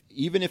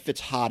 Even if it's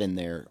hot in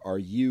there, are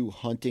you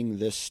hunting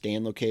this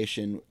stand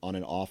location on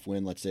an off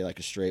wind, let's say like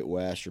a straight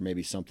west or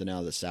maybe something out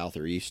of the south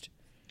or east?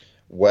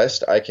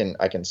 West, I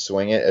can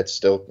swing it. It's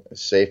still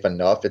safe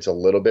enough. It's a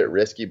little bit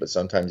risky, but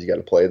sometimes you got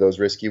to play those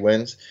risky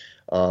winds.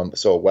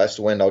 So a west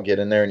wind, I'll get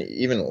in there. And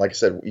even, like I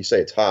said, you say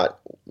it's hot.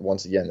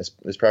 Once again,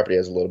 this property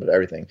has a little bit of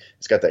everything.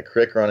 It's got that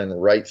creek running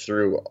right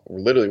through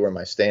literally where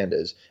my stand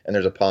is, and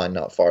there's a pond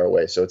not far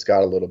away. So it's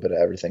got a little bit of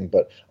everything.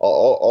 But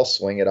I'll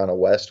swing it on a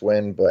west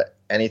wind, but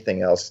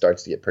anything else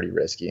starts to get pretty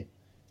risky.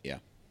 Yeah.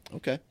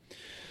 Okay.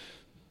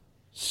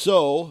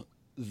 So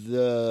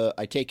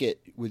I take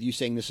it with you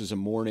saying this is a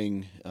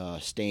morning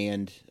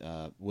stand.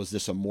 Was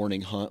this a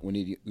morning hunt when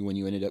you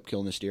ended up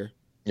killing this deer?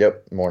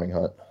 Yep, morning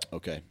hunt.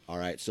 Okay, all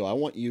right. So I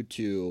want you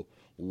to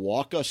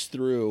walk us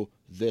through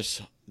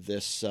this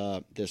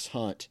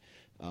hunt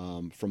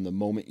from the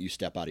moment you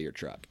step out of your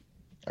truck.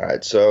 All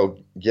right, so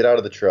get out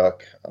of the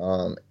truck,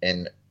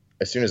 and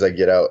as soon as I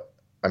get out,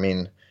 I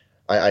mean,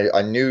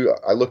 I knew,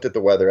 I looked at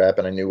the weather app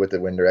and I knew what the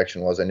wind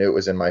direction was. I knew it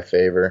was in my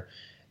favor,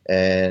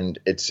 and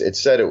it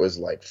said it was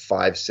like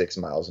 5-6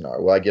 miles an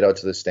hour. Well, I get out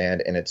to the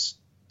stand and it's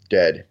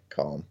dead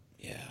calm.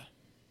 Yeah,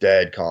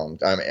 dead calm.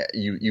 I mean,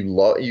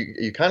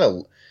 you kind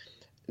of,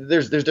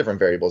 there's different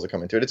variables that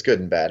come into it. It's good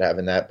and bad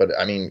having that, but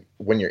I mean,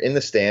 when you're in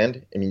the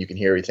stand, I mean, you can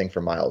hear everything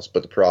for miles,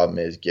 but the problem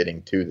is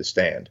getting to the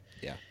stand.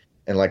 Yeah.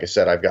 And like I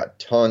said, I've got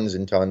tons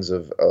and tons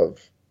of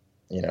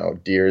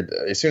deer.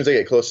 As soon as I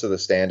get close to the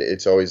stand,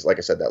 it's always, like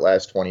I said, that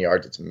last 20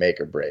 yards, it's make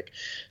or break.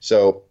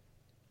 So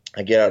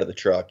I get out of the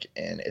truck,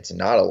 and it's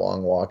not a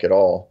long walk at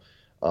all,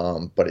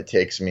 but it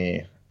takes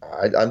me,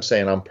 I'm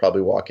saying I'm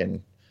probably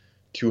walking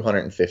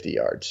 250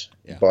 yards.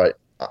 Yeah. But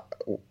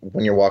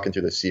when you're walking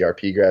through the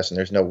CRP grass and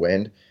there's no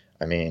wind,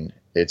 I mean,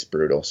 it's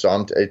brutal.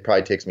 So it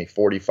probably takes me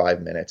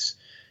 45 minutes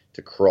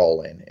to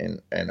crawl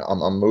in, and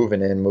I'm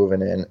moving in,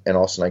 and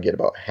all of a sudden I get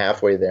about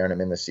halfway there and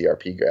I'm in the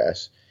CRP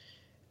grass,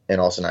 and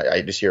all of a sudden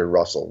I just hear a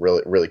rustle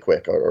really, really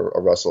quick, or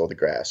a rustle of the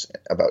grass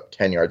about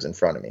 10 yards in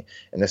front of me.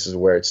 And this is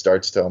where it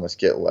starts to almost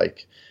get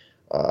like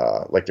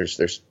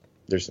there's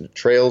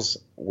trails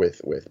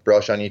with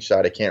brush on each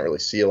side. I can't really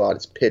see a lot.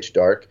 It's pitch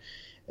dark.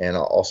 And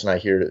all of a sudden I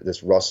hear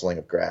this rustling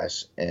of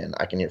grass, and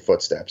I can hear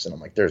footsteps, and I'm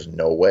like, there's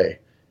no way.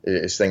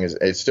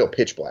 It's still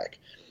pitch black.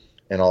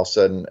 And all of a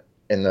sudden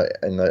in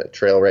the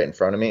trail right in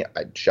front of me,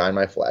 I shine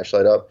my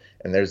flashlight up,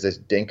 and there's this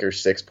dinker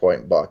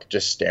 6-point buck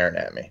just staring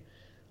at me.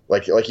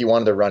 Like he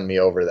wanted to run me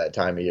over that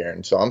time of year.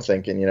 And so I'm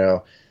thinking,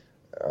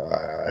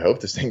 I hope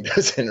this thing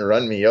doesn't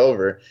run me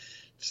over.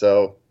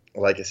 So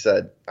like I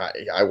said,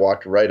 I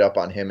walked right up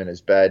on him in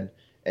his bed,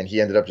 and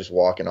he ended up just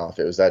walking off.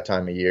 It was that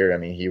time of year. I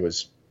mean, he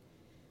was,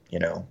 He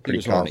pretty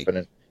was horny.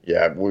 confident.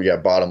 Yeah, we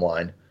got bottom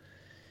line.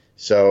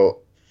 So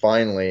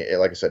finally,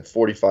 like I said,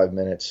 45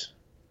 minutes,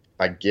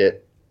 I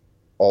get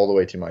all the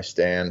way to my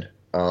stand.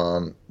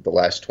 The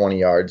last 20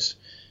 yards,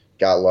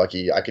 got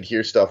lucky. I could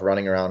hear stuff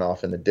running around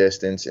off in the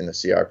distance in the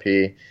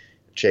CRP,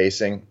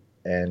 chasing,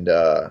 and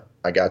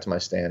I got to my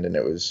stand, and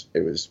it was,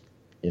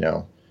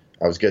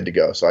 I was good to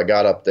go. So I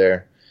got up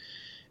there,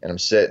 and I'm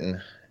sitting,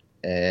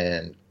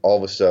 and all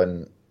of a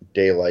sudden,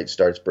 daylight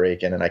starts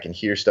breaking, and I can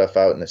hear stuff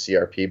out in the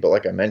CRP. But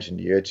like I mentioned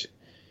to you,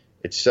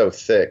 it's so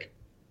thick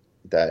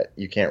that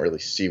you can't really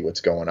see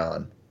what's going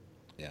on.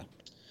 Yeah.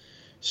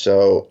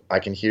 So I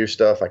can hear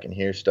stuff,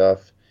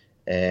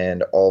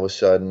 and all of a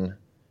sudden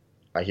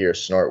I hear a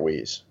snort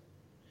wheeze.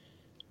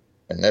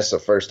 And that's the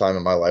first time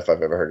in my life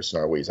I've ever heard a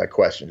snort wheeze. I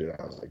questioned it.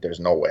 I was like, there's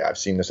no way. I've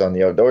seen this on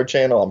the Outdoor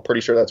Channel. I'm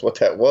pretty sure that's what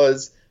that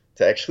was.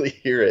 To actually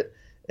hear it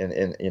out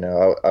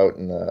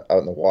in the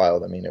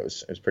wild, I mean, it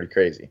was pretty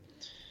crazy.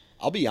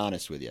 I'll be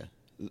honest with you.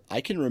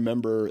 I can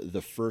remember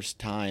the first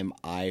time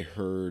I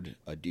heard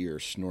a deer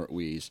snort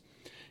wheeze,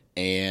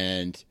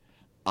 and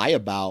I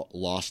about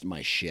lost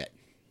my shit.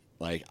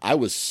 Like, I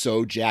was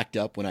so jacked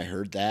up when I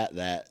heard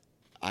that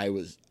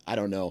I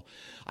don't know.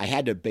 I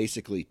had to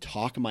basically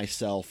talk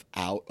myself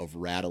out of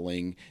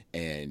rattling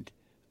and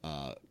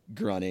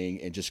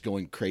grunting and just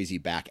going crazy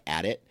back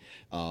at it.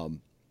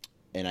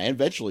 And I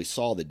eventually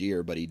saw the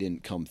deer, but he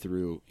didn't come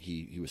through.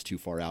 He was too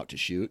far out to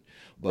shoot.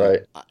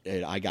 But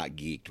Right. I got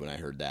geeked when I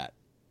heard that.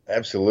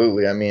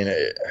 Absolutely. I mean,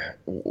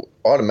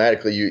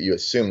 automatically you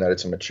assume that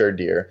it's a mature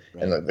deer.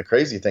 Right. And the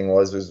crazy thing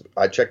was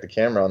I checked the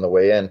camera on the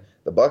way in.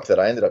 The buck that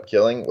I ended up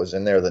killing was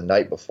in there the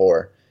night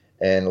before.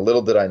 And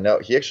little did I know,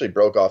 he actually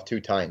broke off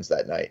 2 tines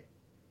that night.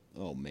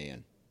 Oh,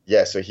 man.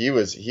 Yeah, so he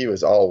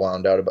was all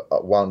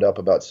wound up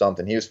about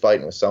something. He was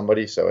fighting with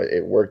somebody, so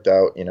it worked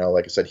out.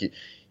 Like I said,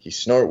 he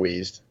snort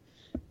wheezed,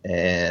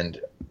 and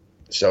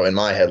so in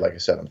my head, like I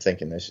said, I'm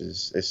thinking this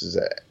is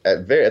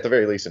at the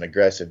very least an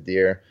aggressive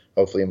deer,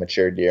 hopefully a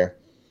mature deer.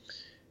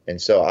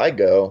 And so I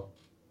go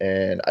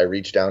and I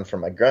reach down for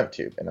my grunt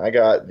tube, and I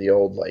got the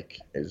old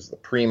is the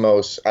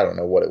Primos, I don't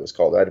know what it was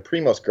called. I had a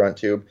Primos grunt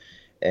tube,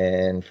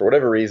 and for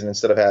whatever reason,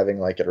 instead of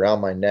having it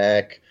around my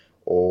neck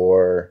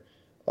or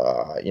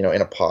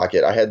in a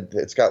pocket,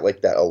 it's got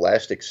that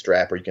elastic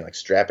strap where you can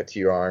strap it to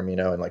your arm,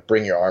 and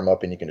bring your arm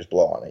up and you can just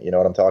blow on it. You know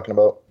what I'm talking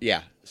about?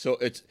 Yeah. So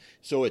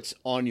it's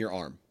on your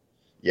arm.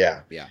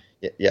 Yeah. Yeah.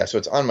 Yeah. So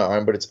it's on my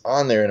arm, but it's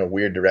on there in a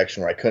weird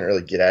direction where I couldn't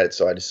really get at it.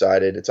 So I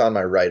decided it's on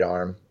my right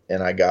arm,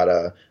 and I got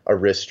a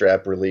wrist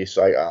strap release.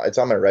 So it's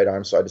on my right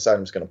arm. So I decided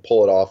I'm just going to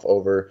pull it off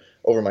over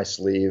my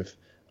sleeve,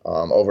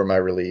 over my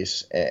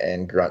release,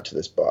 and grunt to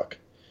this buck.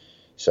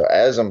 So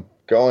as I'm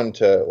going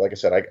to, like I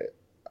said,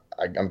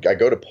 I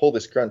go to pull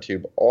this grunt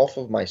tube off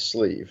of my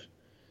sleeve.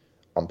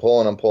 I'm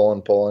pulling,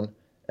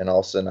 and all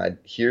of a sudden I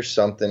hear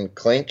something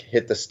clink,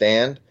 hit the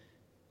stand,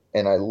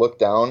 and I look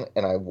down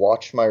and I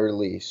watch my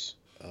release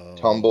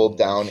tumble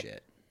down,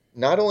 shit.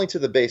 Not only to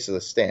the base of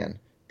the stand,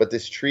 but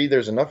this tree,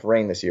 there's enough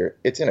rain this year,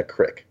 it's in a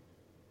creek.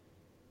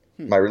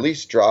 My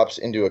release drops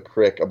into a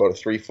creek, about a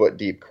 3-foot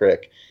deep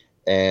creek,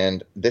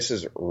 and this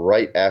is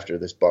right after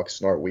this buck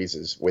snort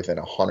wheezes within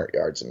 100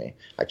 yards of me.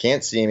 I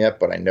can't see him yet,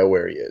 but I know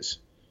where he is.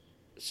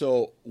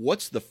 So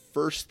what's the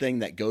first thing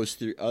that goes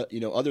through,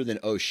 other than,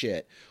 oh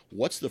shit,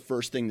 what's the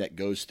first thing that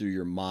goes through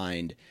your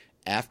mind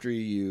after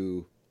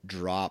you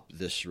drop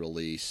this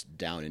release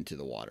down into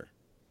the water?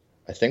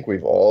 I think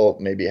we've all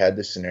maybe had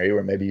this scenario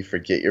where maybe you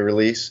forget your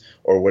release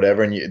or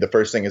whatever, and the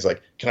first thing is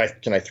can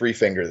I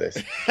 3-finger this?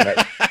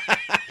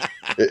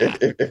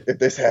 If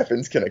this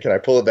happens, can I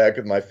pull it back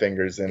with my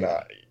fingers? And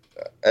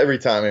every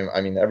time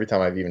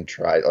I've even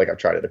tried, I've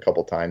tried it a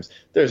couple times,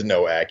 there's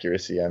no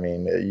accuracy. I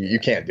mean, you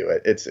can't do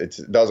it. It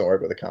doesn't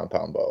work with a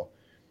compound bow.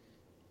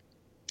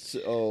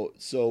 So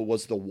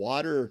was the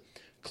water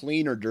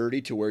clean or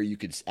dirty to where you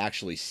could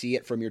actually see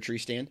it from your tree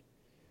stand?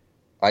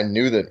 I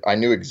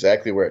knew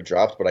exactly where it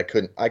dropped, but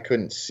I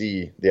couldn't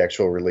see the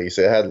actual release.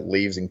 It had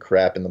leaves and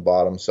crap in the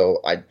bottom,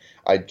 so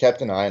I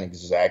kept an eye on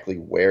exactly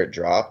where it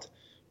dropped.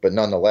 But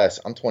nonetheless,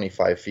 I'm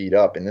 25 feet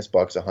up, and this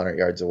buck's 100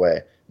 yards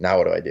away. Now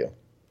what do I do?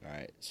 All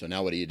right. So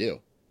now what do you do?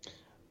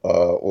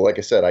 Well, like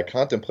I said, I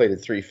contemplated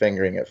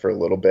 3-fingering it for a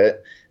little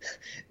bit,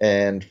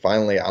 and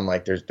finally, I'm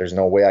like, "There's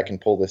no way I can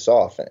pull this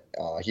off."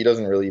 He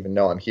doesn't really even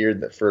know I'm here.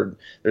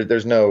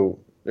 There's no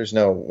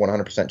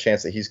 100%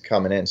 chance that he's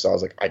coming in. So I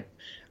was like,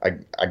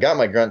 I got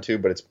my grunt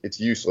tube, but it's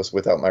useless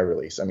without my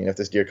release. I mean, if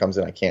this deer comes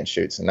in, I can't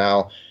shoot. So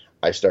now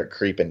I start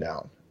creeping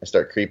down,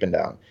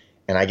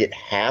 and I get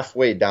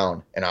halfway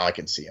down, and now I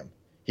can see him.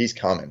 He's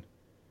coming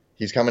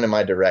in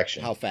my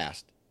direction. How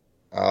fast?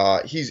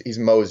 He's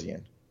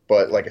moseying,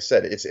 but like I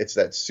said, it's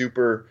that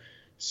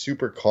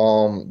super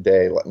calm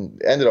day.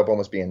 It ended up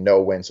almost being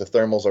no wind, so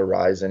thermals are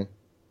rising,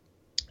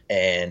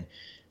 and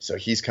so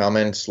he's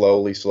coming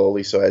slowly.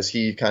 So as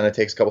he kind of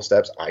takes a couple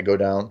steps, I go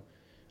down.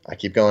 I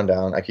keep going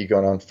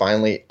down.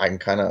 Finally, I'm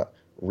kind of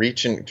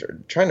reaching,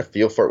 trying to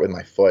feel for it with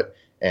my foot,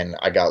 and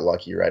I got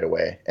lucky right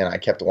away. And I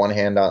kept one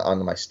hand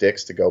on my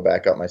sticks to go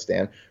back up my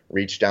stand,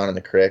 reached down in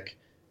the creek,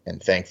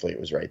 and thankfully it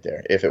was right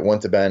there. If it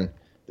wouldn't have been,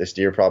 this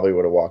deer probably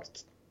would have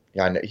walked.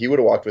 Yeah, he would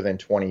have walked within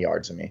 20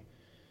 yards of me,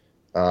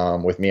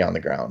 with me on the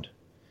ground.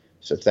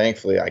 So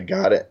thankfully I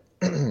got it,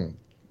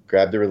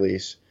 grabbed the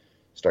release,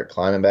 start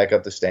climbing back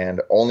up the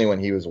stand. Only when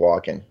he was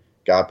walking,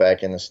 got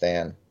back in the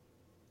stand,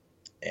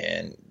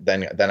 and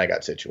then I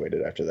got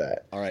situated after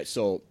that. All right,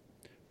 so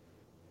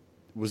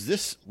was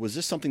this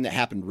something that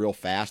happened real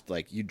fast?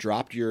 Like you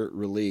dropped your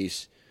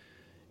release,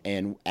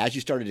 and as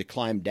you started to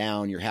climb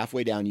down, you're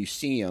halfway down, you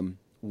see him.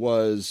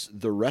 Was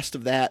the rest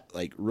of that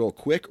like real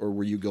quick, or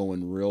were you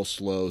going real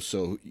slow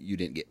so you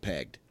didn't get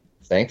pegged?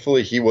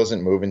 Thankfully, he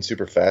wasn't moving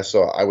super fast,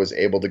 so I was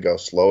able to go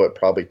slow. It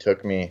probably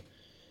took me,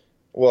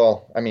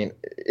 well, I mean,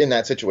 in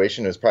that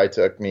situation, it probably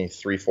took me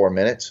 3-4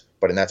 minutes,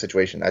 but in that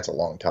situation, that's a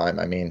long time.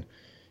 I mean,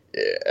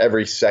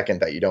 every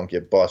second that you don't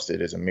get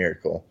busted is a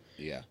miracle.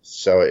 Yeah.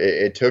 So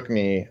it took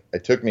me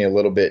a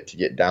little bit to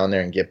get down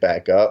there and get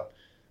back up,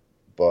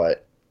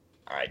 but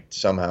I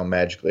somehow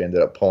magically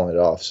ended up pulling it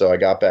off. So I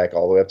got back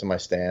all the way up to my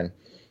stand.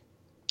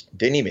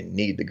 Didn't even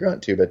need the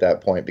grunt tube at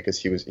that point because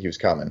he was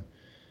coming.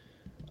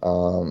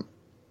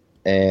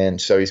 And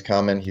so he's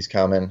coming,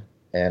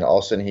 and all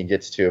of a sudden he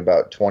gets to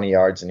about 20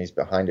 yards and he's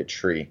behind a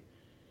tree.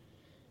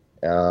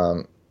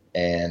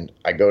 And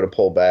I go to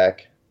pull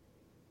back,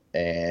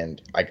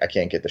 and I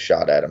can't get the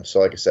shot at him. So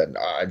like I said,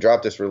 I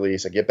drop this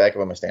release, I get back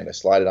up on my stand, I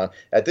slide it on.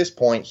 At this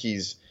point,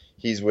 he's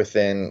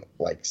within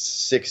like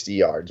 60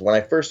 yards. When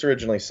I first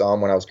originally saw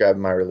him, when I was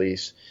grabbing my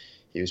release,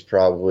 he was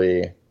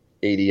probably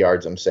 80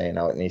 yards, I'm saying,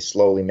 out, and he's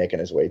slowly making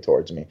his way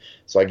towards me.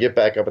 So I get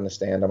back up in the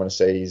stand. I'm going to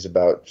say he's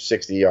about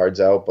 60 yards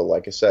out, but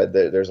like I said,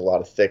 there's a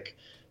lot of thick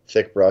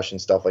brush and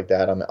stuff like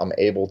that. I'm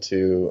able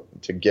to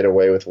get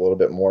away with a little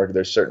bit more.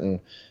 There's certain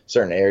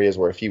areas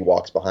where if he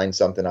walks behind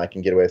something, I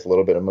can get away with a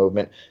little bit of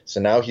movement. So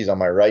now he's on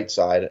my right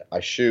side. I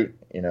shoot,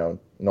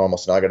 normal.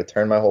 So now I got to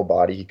turn my whole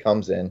body. He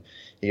comes in.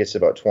 He gets to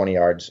about 20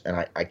 yards,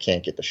 and I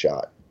can't get the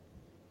shot.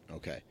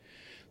 Okay.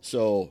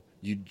 So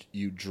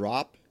you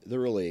drop the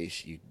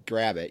release, you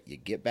grab it, you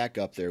get back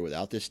up there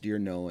without this deer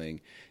knowing,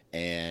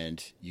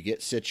 and you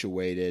get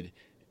situated,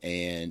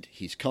 and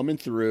he's coming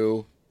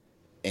through,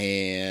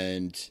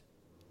 and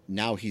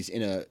now he's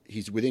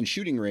within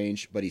shooting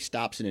range, but he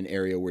stops in an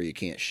area where you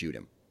can't shoot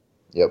him.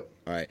 Yep.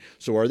 All right.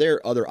 So are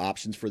there other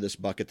options for this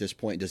buck at this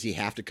point? Does he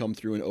have to come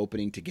through an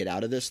opening to get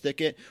out of this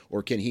thicket,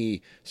 or can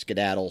he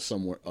skedaddle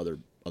somewhere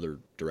other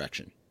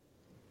direction?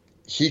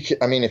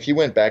 If he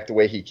went back the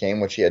way he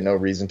came, which he had no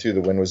reason to, the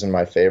wind was in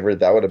my favor,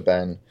 that would have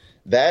been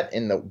that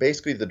in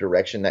basically the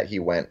direction that he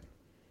went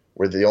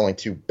were the only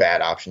two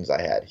bad options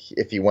I had.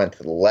 If he went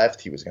to the left,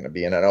 he was going to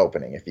be in an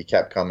opening. If he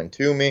kept coming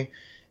to me,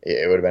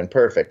 it would have been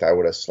perfect. I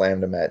would have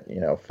slammed him at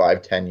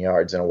 5-10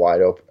 yards in a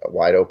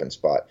wide open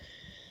spot.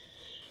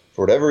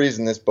 For whatever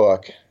reason, this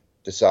buck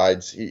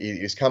decides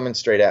he's coming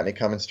straight at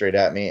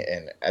me,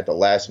 and at the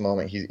last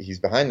moment, he's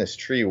behind this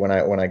tree when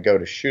I go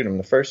to shoot him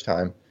the first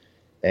time.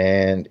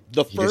 And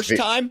the first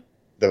time?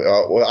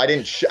 I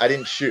didn't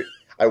shoot.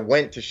 I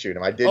went to shoot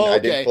him. I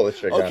didn't pull the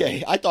trigger.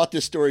 Okay, I thought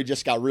this story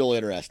just got real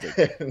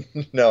interesting.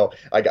 No,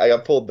 I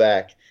got pulled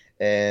back,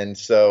 and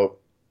so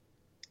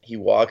he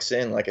walks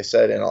in, like I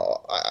said, and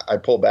I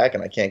pull back,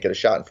 and I can't get a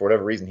shot. And for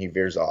whatever reason, he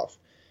veers off.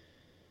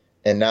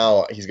 And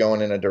now he's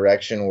going in a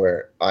direction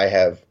where I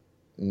have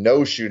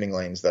no shooting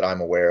lanes that I'm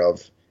aware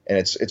of. And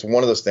it's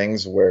one of those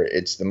things where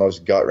it's the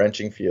most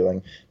gut-wrenching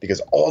feeling because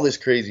all this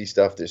crazy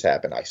stuff just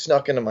happened. I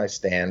snuck into my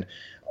stand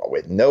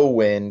with no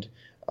wind,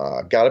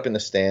 got up in the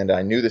stand.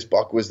 I knew this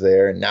buck was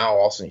there, and now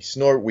all of a sudden he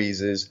snort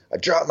wheezes. I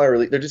dropped my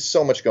release. There's just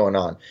so much going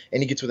on.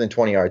 And he gets within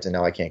 20 yards, and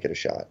now I can't get a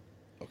shot.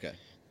 Okay.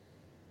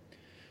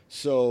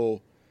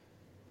 So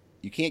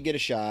you can't get a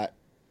shot.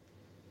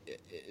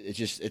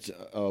 It's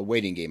a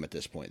waiting game at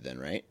this point then,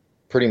 right?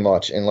 Pretty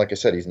much. And like I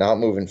said, he's not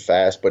moving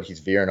fast, but he's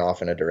veering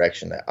off in a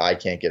direction that I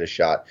can't get a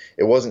shot.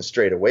 It wasn't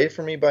straight away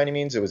from me by any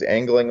means. It was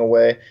angling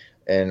away.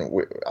 And,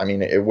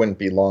 it wouldn't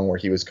be long where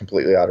he was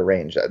completely out of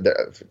range.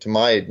 To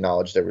my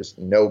knowledge, there was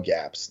no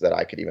gaps that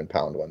I could even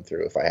pound one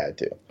through if I had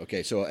to.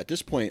 Okay, so at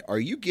this point, are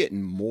you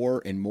getting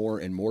more and more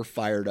and more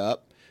fired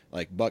up,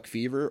 like buck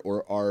fever,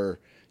 or are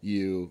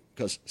you –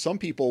 because some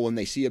people, when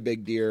they see a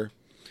big deer,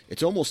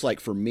 it's almost like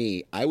for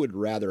me, I would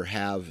rather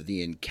have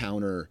the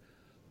encounter –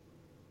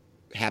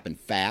 happen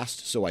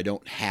fast so I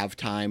don't have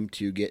time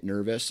to get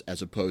nervous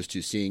as opposed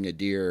to seeing a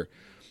deer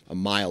a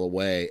mile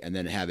away and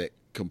then have it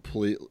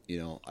completely,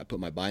 I put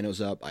my binos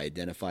up, I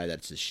identify that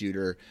it's a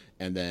shooter,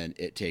 and then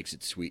it takes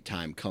its sweet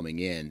time coming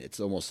in. It's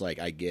almost like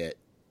I get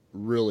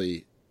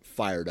really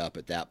fired up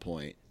at that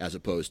point as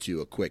opposed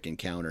to a quick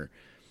encounter.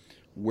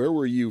 Where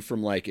were you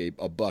from like a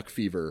buck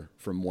fever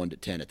from 1 to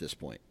 10 at this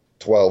point?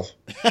 12.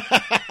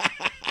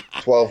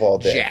 12 all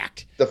day.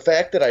 Jacked. The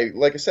fact that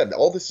like I said,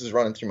 all this is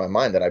running through my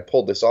mind that I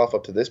pulled this off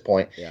up to this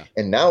point. Yeah.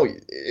 And now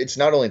it's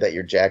not only that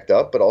you're jacked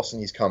up, but also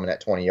he's coming at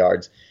 20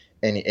 yards.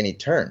 and he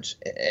turns.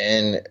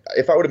 And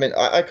if I would have been,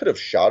 I could have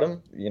shot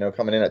him,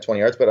 coming in at 20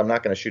 yards, but I'm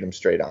not going to shoot him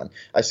straight on.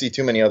 I see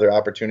too many other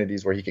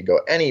opportunities where he could go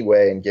any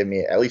way and give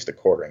me at least a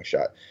quartering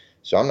shot.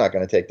 So I'm not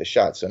going to take the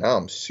shot. So now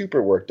I'm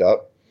super worked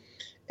up.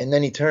 And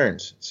then he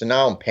turns. So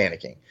now I'm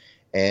panicking.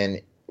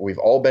 And we've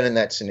all been in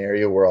that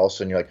scenario where all of a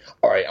sudden you're like,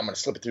 all right, I'm going to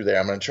slip it through there.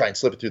 I'm going to try and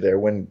slip it through there,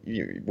 when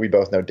we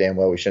both know damn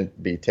well we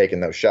shouldn't be taking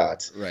those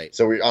shots. Right.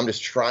 So I'm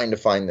just trying to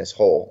find this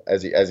hole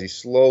as he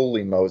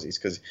slowly moseys,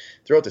 because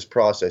throughout this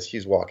process,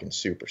 he's walking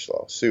super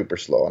slow, super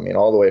slow. I mean,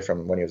 all the way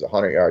from when he was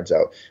 100 yards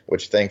out,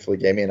 which thankfully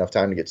gave me enough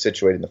time to get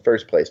situated in the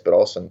first place. But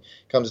all of a sudden,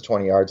 he comes to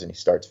 20 yards and he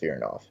starts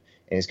veering off.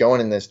 And he's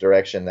going in this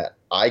direction that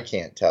I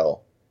can't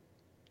tell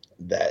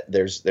that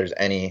there's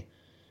any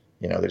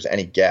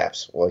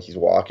gaps. Well, he's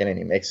walking and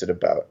he makes it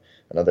about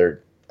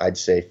another, I'd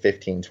say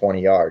 15,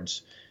 20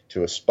 yards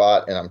to a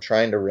spot. And I'm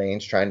trying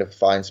to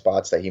find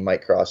spots that he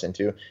might cross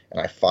into. And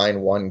I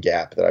find one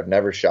gap that I've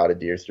never shot a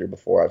deer through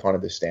before. I've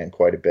hunted this stand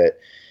quite a bit.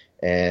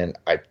 And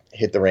I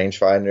hit the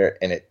rangefinder,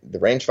 and the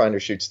rangefinder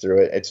shoots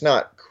through it. It's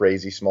not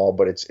crazy small,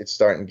 but it's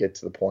starting to get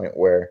to the point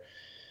where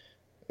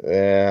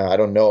I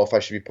don't know if I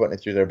should be putting it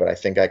through there, but I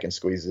think I can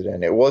squeeze it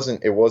in. It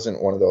wasn't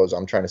one of those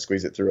I'm trying to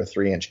squeeze it through a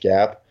 3-inch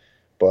gap.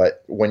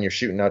 But when you're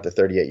shooting out to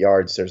 38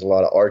 yards, there's a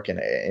lot of arc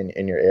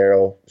in your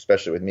arrow,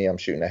 especially with me. I'm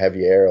shooting a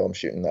heavy arrow. I'm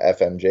shooting the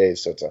FMJs,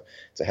 so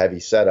it's a heavy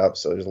setup.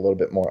 So there's a little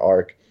bit more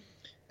arc.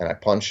 And I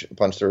punch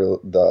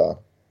through the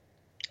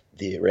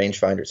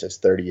rangefinder. It says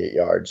 38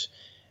 yards.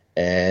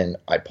 And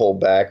I pull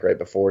back right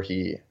before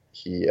he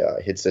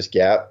hits this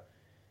gap,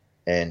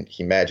 and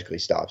he magically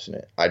stops in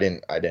it. I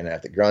didn't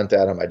have to grunt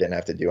at him. I didn't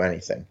have to do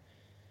anything.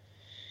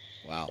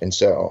 Wow. And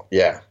so,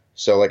 yeah.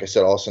 So like I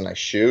said, all of a sudden I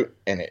shoot,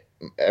 and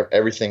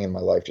everything in my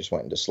life just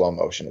went into slow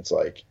motion. It's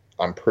like,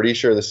 I'm pretty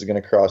sure this is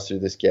going to cross through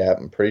this gap.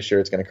 I'm pretty sure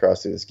it's going to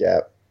cross through this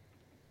gap.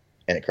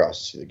 And it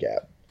crosses through the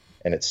gap.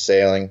 And it's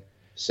sailing.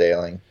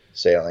 And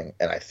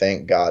I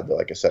thank God that,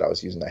 like I said, I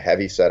was using a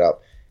heavy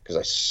setup, because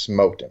I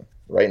smoked him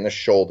right in the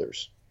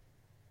shoulders.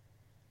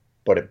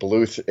 But it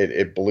blew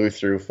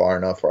through far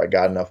enough where I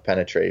got enough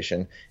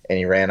penetration, and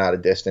he ran out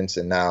of distance.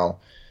 And now,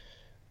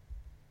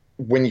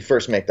 when you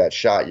first make that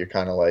shot, you're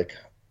kind of like,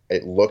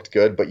 it looked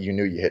good, but you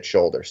knew you hit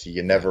shoulder, so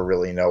you never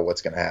really know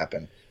what's going to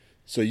happen.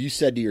 So you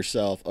said to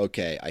yourself,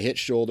 okay, I hit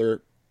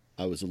shoulder.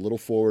 I was a little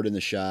forward in the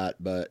shot,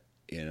 but,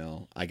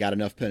 I got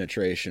enough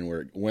penetration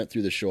where it went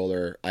through the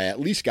shoulder. I at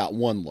least got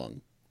one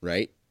lung,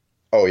 right?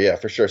 Oh, yeah,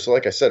 for sure. So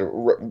like I said,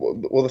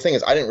 well, the thing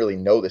is, I didn't really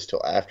know this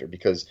till after,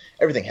 because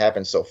everything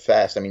happens so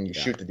fast. I mean, you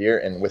shoot the deer,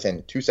 and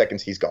within 2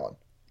 seconds, he's gone.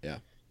 Yeah.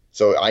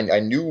 So I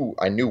knew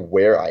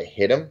where I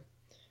hit him,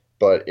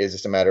 but it's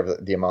just a matter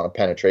of the amount of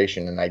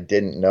penetration, and I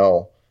didn't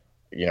know,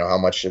 how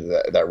much of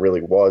that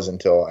really was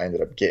until I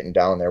ended up getting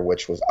down there,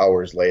 which was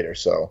hours later.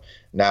 So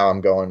now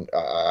I'm going,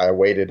 I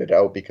waited it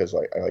out, because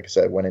like I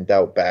said, when in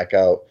doubt, back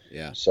out.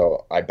 Yeah.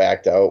 So I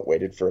backed out,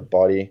 waited for a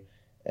buddy,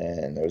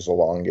 and it was the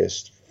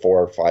longest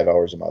 4 or 5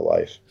 hours of my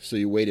life. So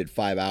you waited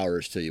 5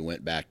 hours till you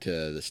went back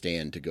to the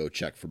stand to go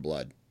check for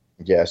blood.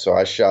 Yeah. So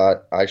I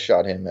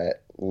shot him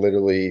at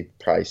literally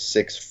probably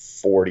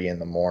 6:40 in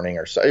the morning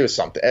or so. It was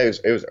something.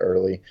 It was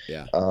early.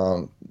 Yeah.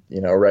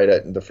 Right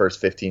at the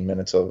first 15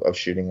 minutes of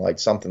shooting light,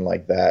 something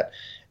like that.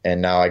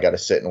 And now I got to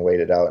sit and wait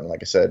it out. And like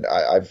I said,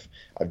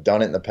 I've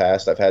done it in the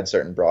past. I've had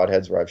certain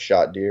broadheads where I've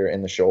shot deer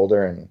in the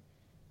shoulder, and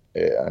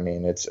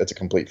it's a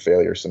complete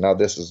failure. So now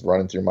this is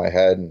running through my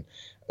head, and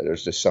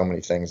there's just so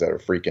many things that are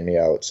freaking me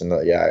out. So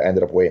I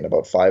ended up waiting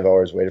about 5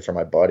 hours, waited for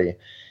my buddy,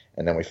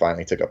 and then we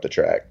finally took up the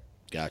track.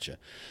 Gotcha.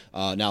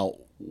 Now,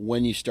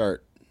 when you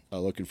start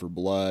looking for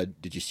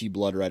blood, did you see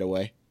blood right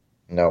away?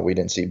 No, we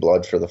didn't see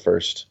blood for the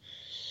first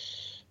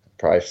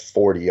probably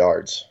 40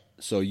 yards.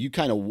 So you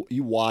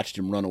watched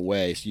him run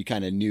away, so you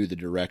kind of knew the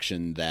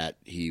direction that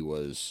he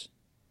was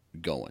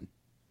going.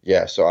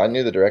 Yeah, so I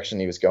knew the direction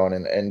he was going,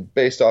 and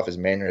based off his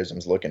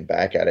mannerisms, looking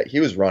back at it, he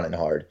was running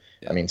hard.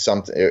 Yeah. I mean, it's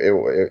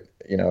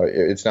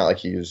not like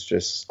he was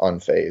just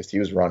unfazed. He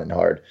was running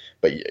hard,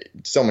 but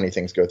so many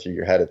things go through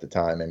your head at the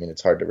time. I mean,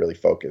 it's hard to really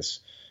focus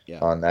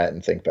on that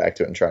and think back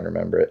to it and try and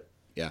remember it.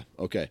 Yeah.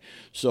 Okay.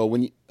 So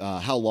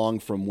how long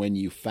from when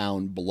you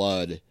found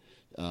blood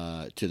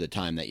to the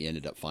time that you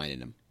ended up finding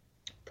him?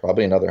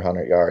 Probably another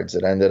 100 yards.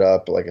 It ended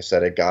up, like I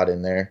said, it got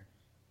in there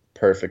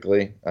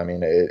perfectly. I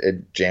mean,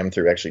 it jammed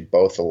through actually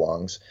both the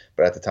lungs,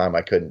 but at the time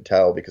I couldn't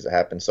tell because it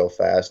happened so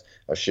fast.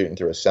 I was shooting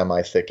through a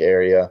semi-thick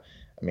area.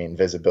 I mean,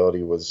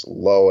 visibility was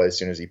low as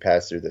soon as he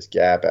passed through this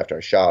gap after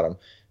I shot him.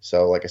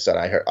 So like I said,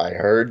 I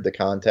heard the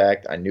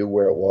contact. I knew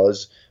where it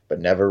was, but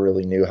never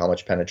really knew how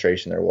much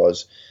penetration there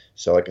was.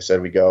 So like I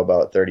said, we go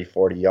about 30,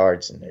 40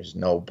 yards, and there's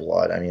no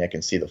blood. I mean, I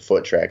can see the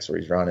foot tracks where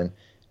he's running,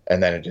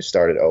 and then it just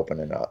started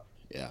opening up.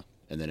 Yeah,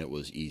 and then it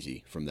was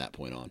easy from that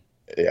point on.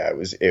 Yeah, it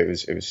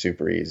was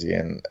super easy,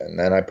 and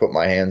then I put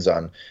my hands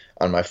on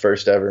my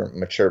first ever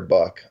mature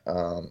buck.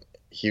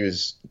 He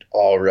was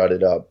all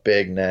rutted up,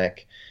 big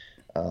neck,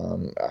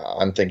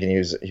 I'm thinking he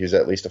was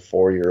at least a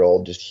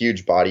 4-year-old, just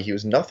huge body. He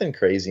was nothing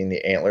crazy in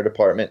the antler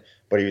department,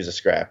 but he was a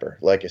scrapper.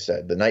 Like I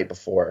said, the night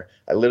before,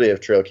 I literally have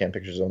trail cam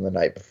pictures of him the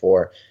night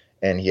before,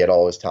 and he had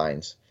all his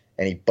tines,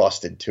 and he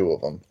busted 2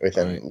 of them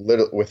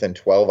within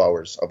 12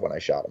 hours of when I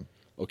shot him.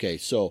 Okay,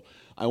 so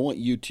I want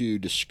you to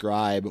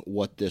describe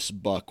what this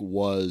buck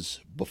was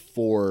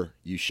before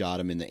you shot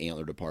him in the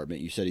antler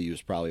department. You said he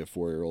was probably a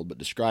 4-year-old, but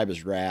describe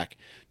his rack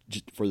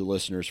just for the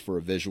listeners for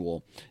a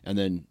visual, and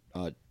then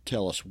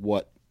tell us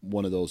what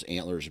one of those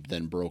antlers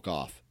then broke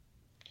off.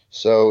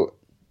 So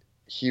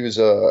he was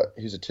a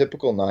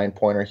typical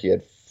 9-pointer. He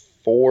had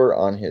 4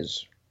 on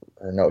his,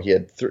 or no, he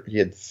had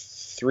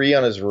 3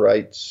 on his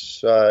right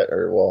side,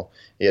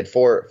 he had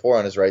 4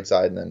 on his right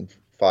side and then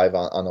 5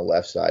 on the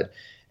left side.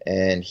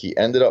 And he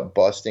ended up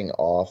busting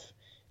off.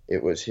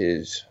 It was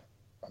his,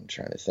 I'm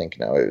trying to think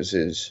now, it was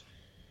his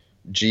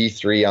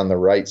G3 on the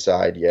right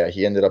side. Yeah,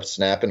 he ended up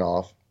snapping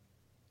off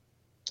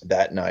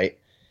that night.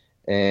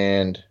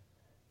 And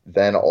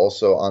then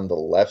also on the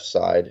left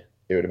side,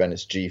 it would have been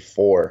his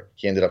G4.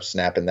 He ended up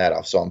snapping that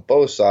off. So on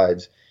both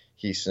sides,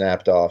 he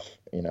snapped off,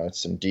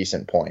 some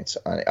decent points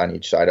on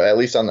each side. At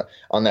least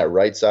on that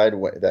right side,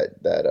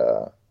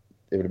 that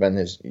it would have been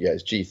his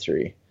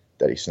G3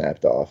 that he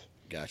snapped off.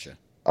 Gotcha.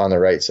 On the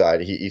right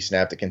side, he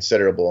snapped a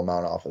considerable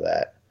amount off of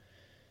that.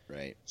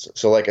 Right.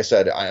 So like I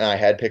said, I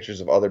had pictures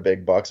of other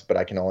big bucks, but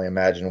I can only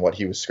imagine what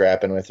he was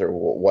scrapping with or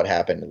what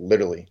happened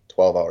literally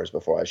 12 hours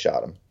before I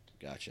shot him.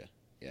 Gotcha.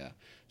 Yeah.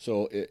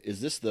 So is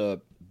this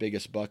the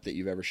biggest buck that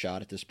you've ever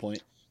shot at this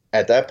point?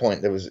 At that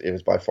point, it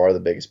was by far the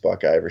biggest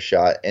buck I ever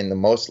shot, and the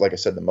most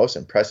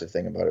impressive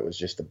thing about it was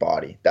just the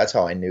body. That's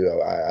how I knew.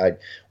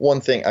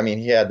 One thing, I mean,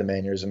 he had the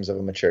mannerisms of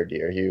a mature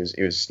deer. He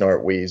was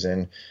snort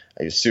wheezing.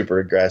 He was super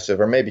aggressive,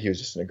 or maybe he was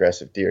just an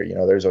aggressive deer.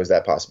 There's always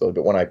that possibility.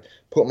 But when I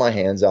put my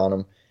hands on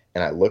him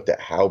and I looked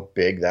at how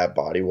big that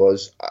body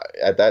was,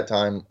 at that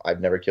time,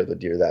 I've never killed a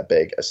deer that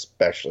big,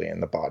 especially in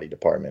the body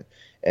department,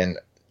 and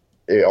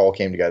it all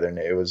came together, and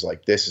it was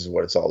like, this is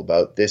what it's all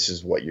about. This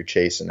is what you're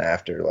chasing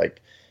after,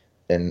 like.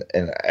 And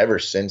ever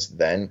since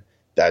then,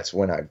 that's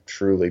when I've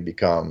truly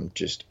become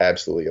just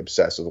absolutely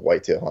obsessed with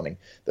whitetail hunting.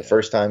 The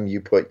first time you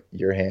put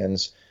your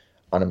hands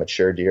on a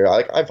mature deer,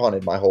 I've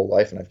hunted my whole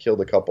life, and I've killed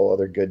a couple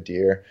other good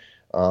deer,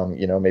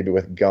 maybe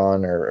with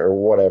gun or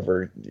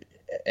whatever.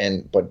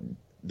 But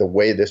the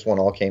way this one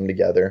all came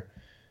together,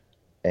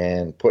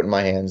 and putting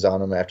my hands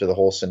on them after the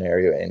whole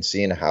scenario and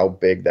seeing how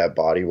big that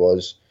body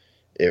was,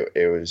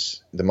 it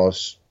was the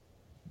most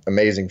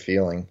amazing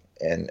feeling,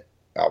 and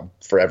I'll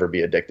forever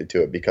be addicted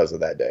to it because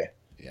of that day.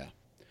 Yeah,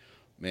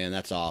 man,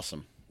 that's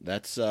awesome.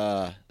 That's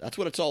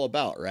what it's all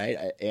about,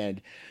 right? And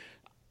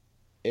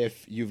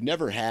if you've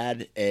never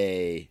had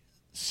a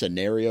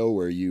scenario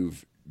where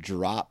you've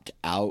dropped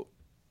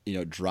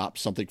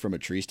something from a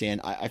tree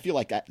stand, I feel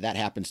like that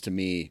happens to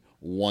me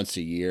once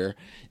a year,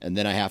 and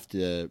then I have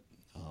to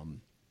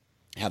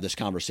have this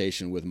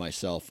conversation with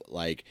myself,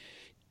 like,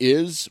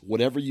 is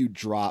whatever you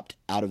dropped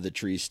out of the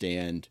tree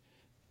stand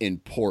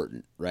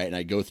important, right? And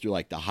I go through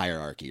like the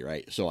hierarchy,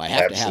 right? So I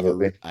have to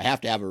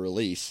have a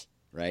release,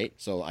 right?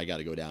 So I got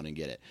to go down and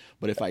get it.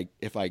 But if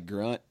I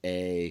grunt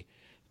a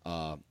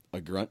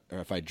grunt, or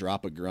if I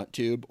drop a grunt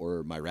tube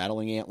or my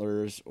rattling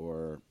antlers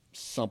or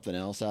something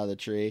else out of the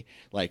tree,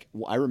 like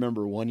I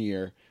remember one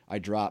year I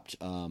dropped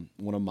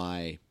one of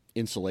my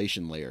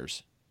insulation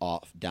layers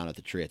off down at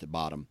the tree at the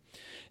bottom,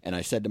 and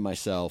I said to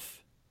myself,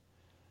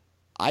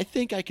 I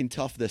think I can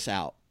tough this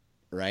out.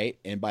 Right.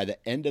 And by the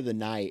end of the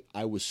night,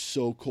 I was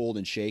so cold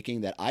and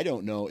shaking that I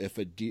don't know if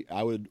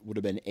I would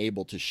have been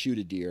able to shoot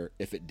a deer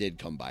if it did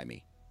come by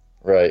me.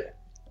 Right.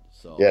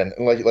 So yeah,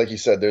 and like you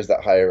said, there's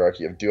that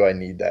hierarchy of, do I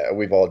need that?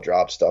 We've all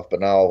dropped stuff,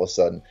 but now all of a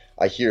sudden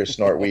I hear a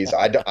snort wheeze.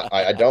 I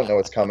don't know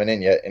what's coming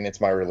in yet, and it's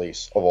my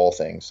release of all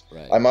things.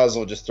 Right. I might as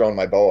well just throw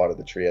my bow out of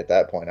the tree at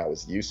that point. I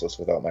was useless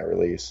without my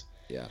release.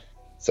 Yeah.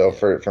 So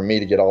for me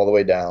to get all the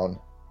way down,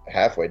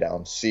 halfway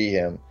down, see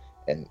him,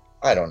 and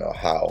I don't know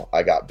how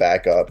I got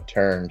back up,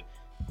 turned,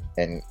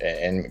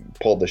 and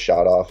pulled the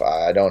shot off.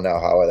 I don't know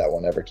how that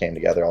one ever came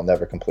together. I'll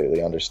never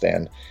completely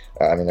understand.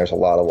 I mean, there's a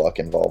lot of luck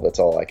involved. That's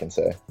all I can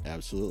say.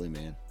 Absolutely,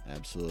 man.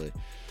 Absolutely.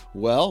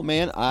 Well,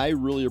 man, I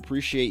really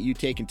appreciate you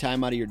taking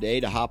time out of your day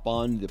to hop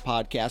on the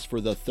podcast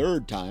for the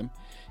third time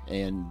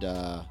and,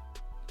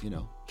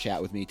 chat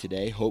with me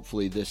today.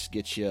 Hopefully this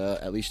gets you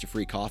at least a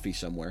free coffee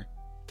somewhere.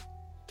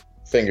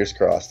 Fingers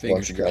crossed.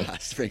 Fingers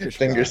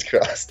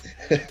crossed.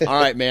 All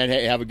right, man.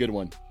 Hey, have a good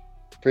one.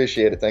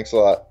 Appreciate it. Thanks a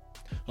lot.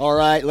 All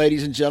right,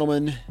 ladies and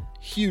gentlemen,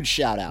 huge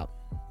shout out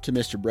to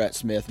Mr. Brett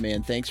Smith,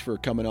 man. Thanks for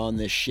coming on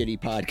this shitty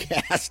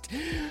podcast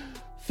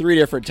 3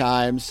 different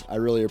times. I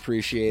really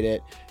appreciate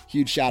it.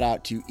 Huge shout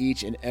out to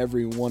each and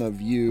every one of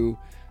you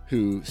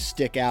who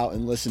stick out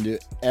and listen to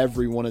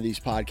every one of these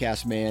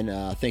podcasts,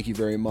 man. Thank you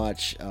very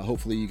much.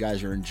 Hopefully you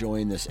guys are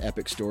enjoying this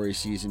epic story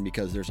season,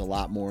 because there's a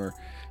lot more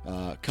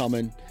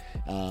coming.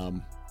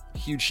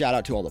 Huge shout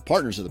out to all the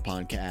partners of the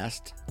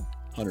podcast: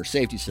 Hunter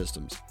Safety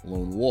Systems,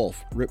 Lone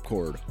Wolf,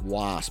 Ripcord,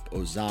 Wasp,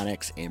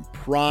 Ozonics, and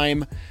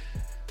Prime.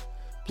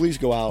 please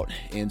go out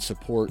and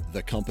support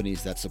the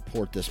companies that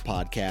support this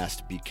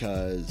podcast,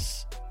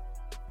 because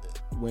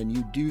when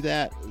you do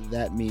that,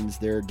 that means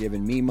they're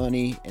giving me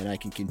money and I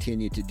can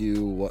continue to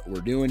do what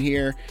we're doing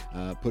here,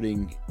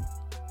 putting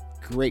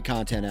great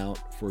content out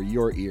for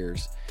your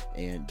ears.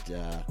 And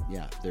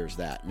there's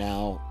that.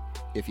 Now,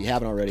 if you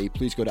haven't already,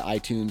 please go to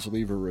iTunes,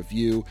 leave a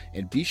review,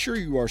 and be sure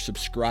you are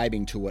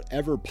subscribing to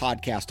whatever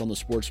podcast on the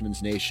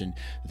Sportsman's Nation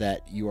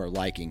that you are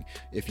liking.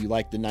 If you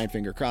like the Nine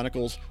Finger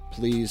Chronicles,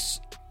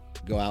 please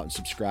go out and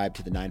subscribe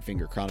to the Nine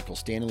Finger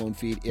Chronicles standalone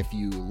feed. If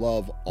you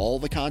love all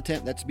the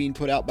content that's being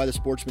put out by the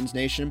Sportsman's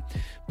Nation,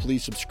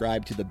 please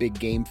subscribe to the Big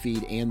Game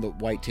feed and the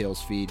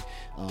Whitetails feed.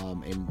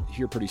 And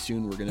here pretty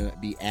soon, we're going to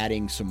be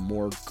adding some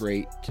more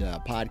great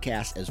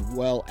podcasts, as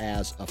well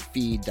as a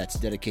feed that's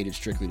dedicated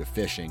strictly to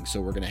fishing.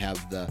 So we're going to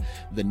have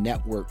the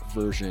network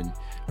version,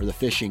 or the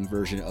fishing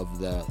version of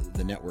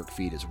the network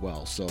feed as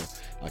well. So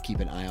keep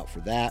an eye out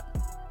for that.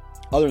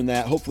 Other than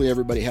that, hopefully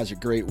everybody has a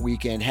great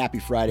weekend. Happy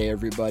Friday,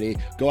 everybody.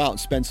 Go out and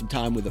spend some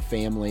time with the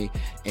family.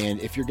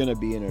 And if you're going to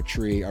be in a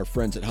tree, our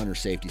friends at Hunter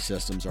Safety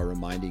Systems are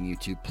reminding you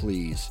to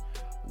please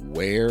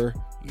wear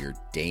your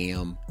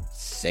damn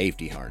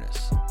safety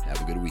harness.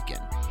 Have a good weekend.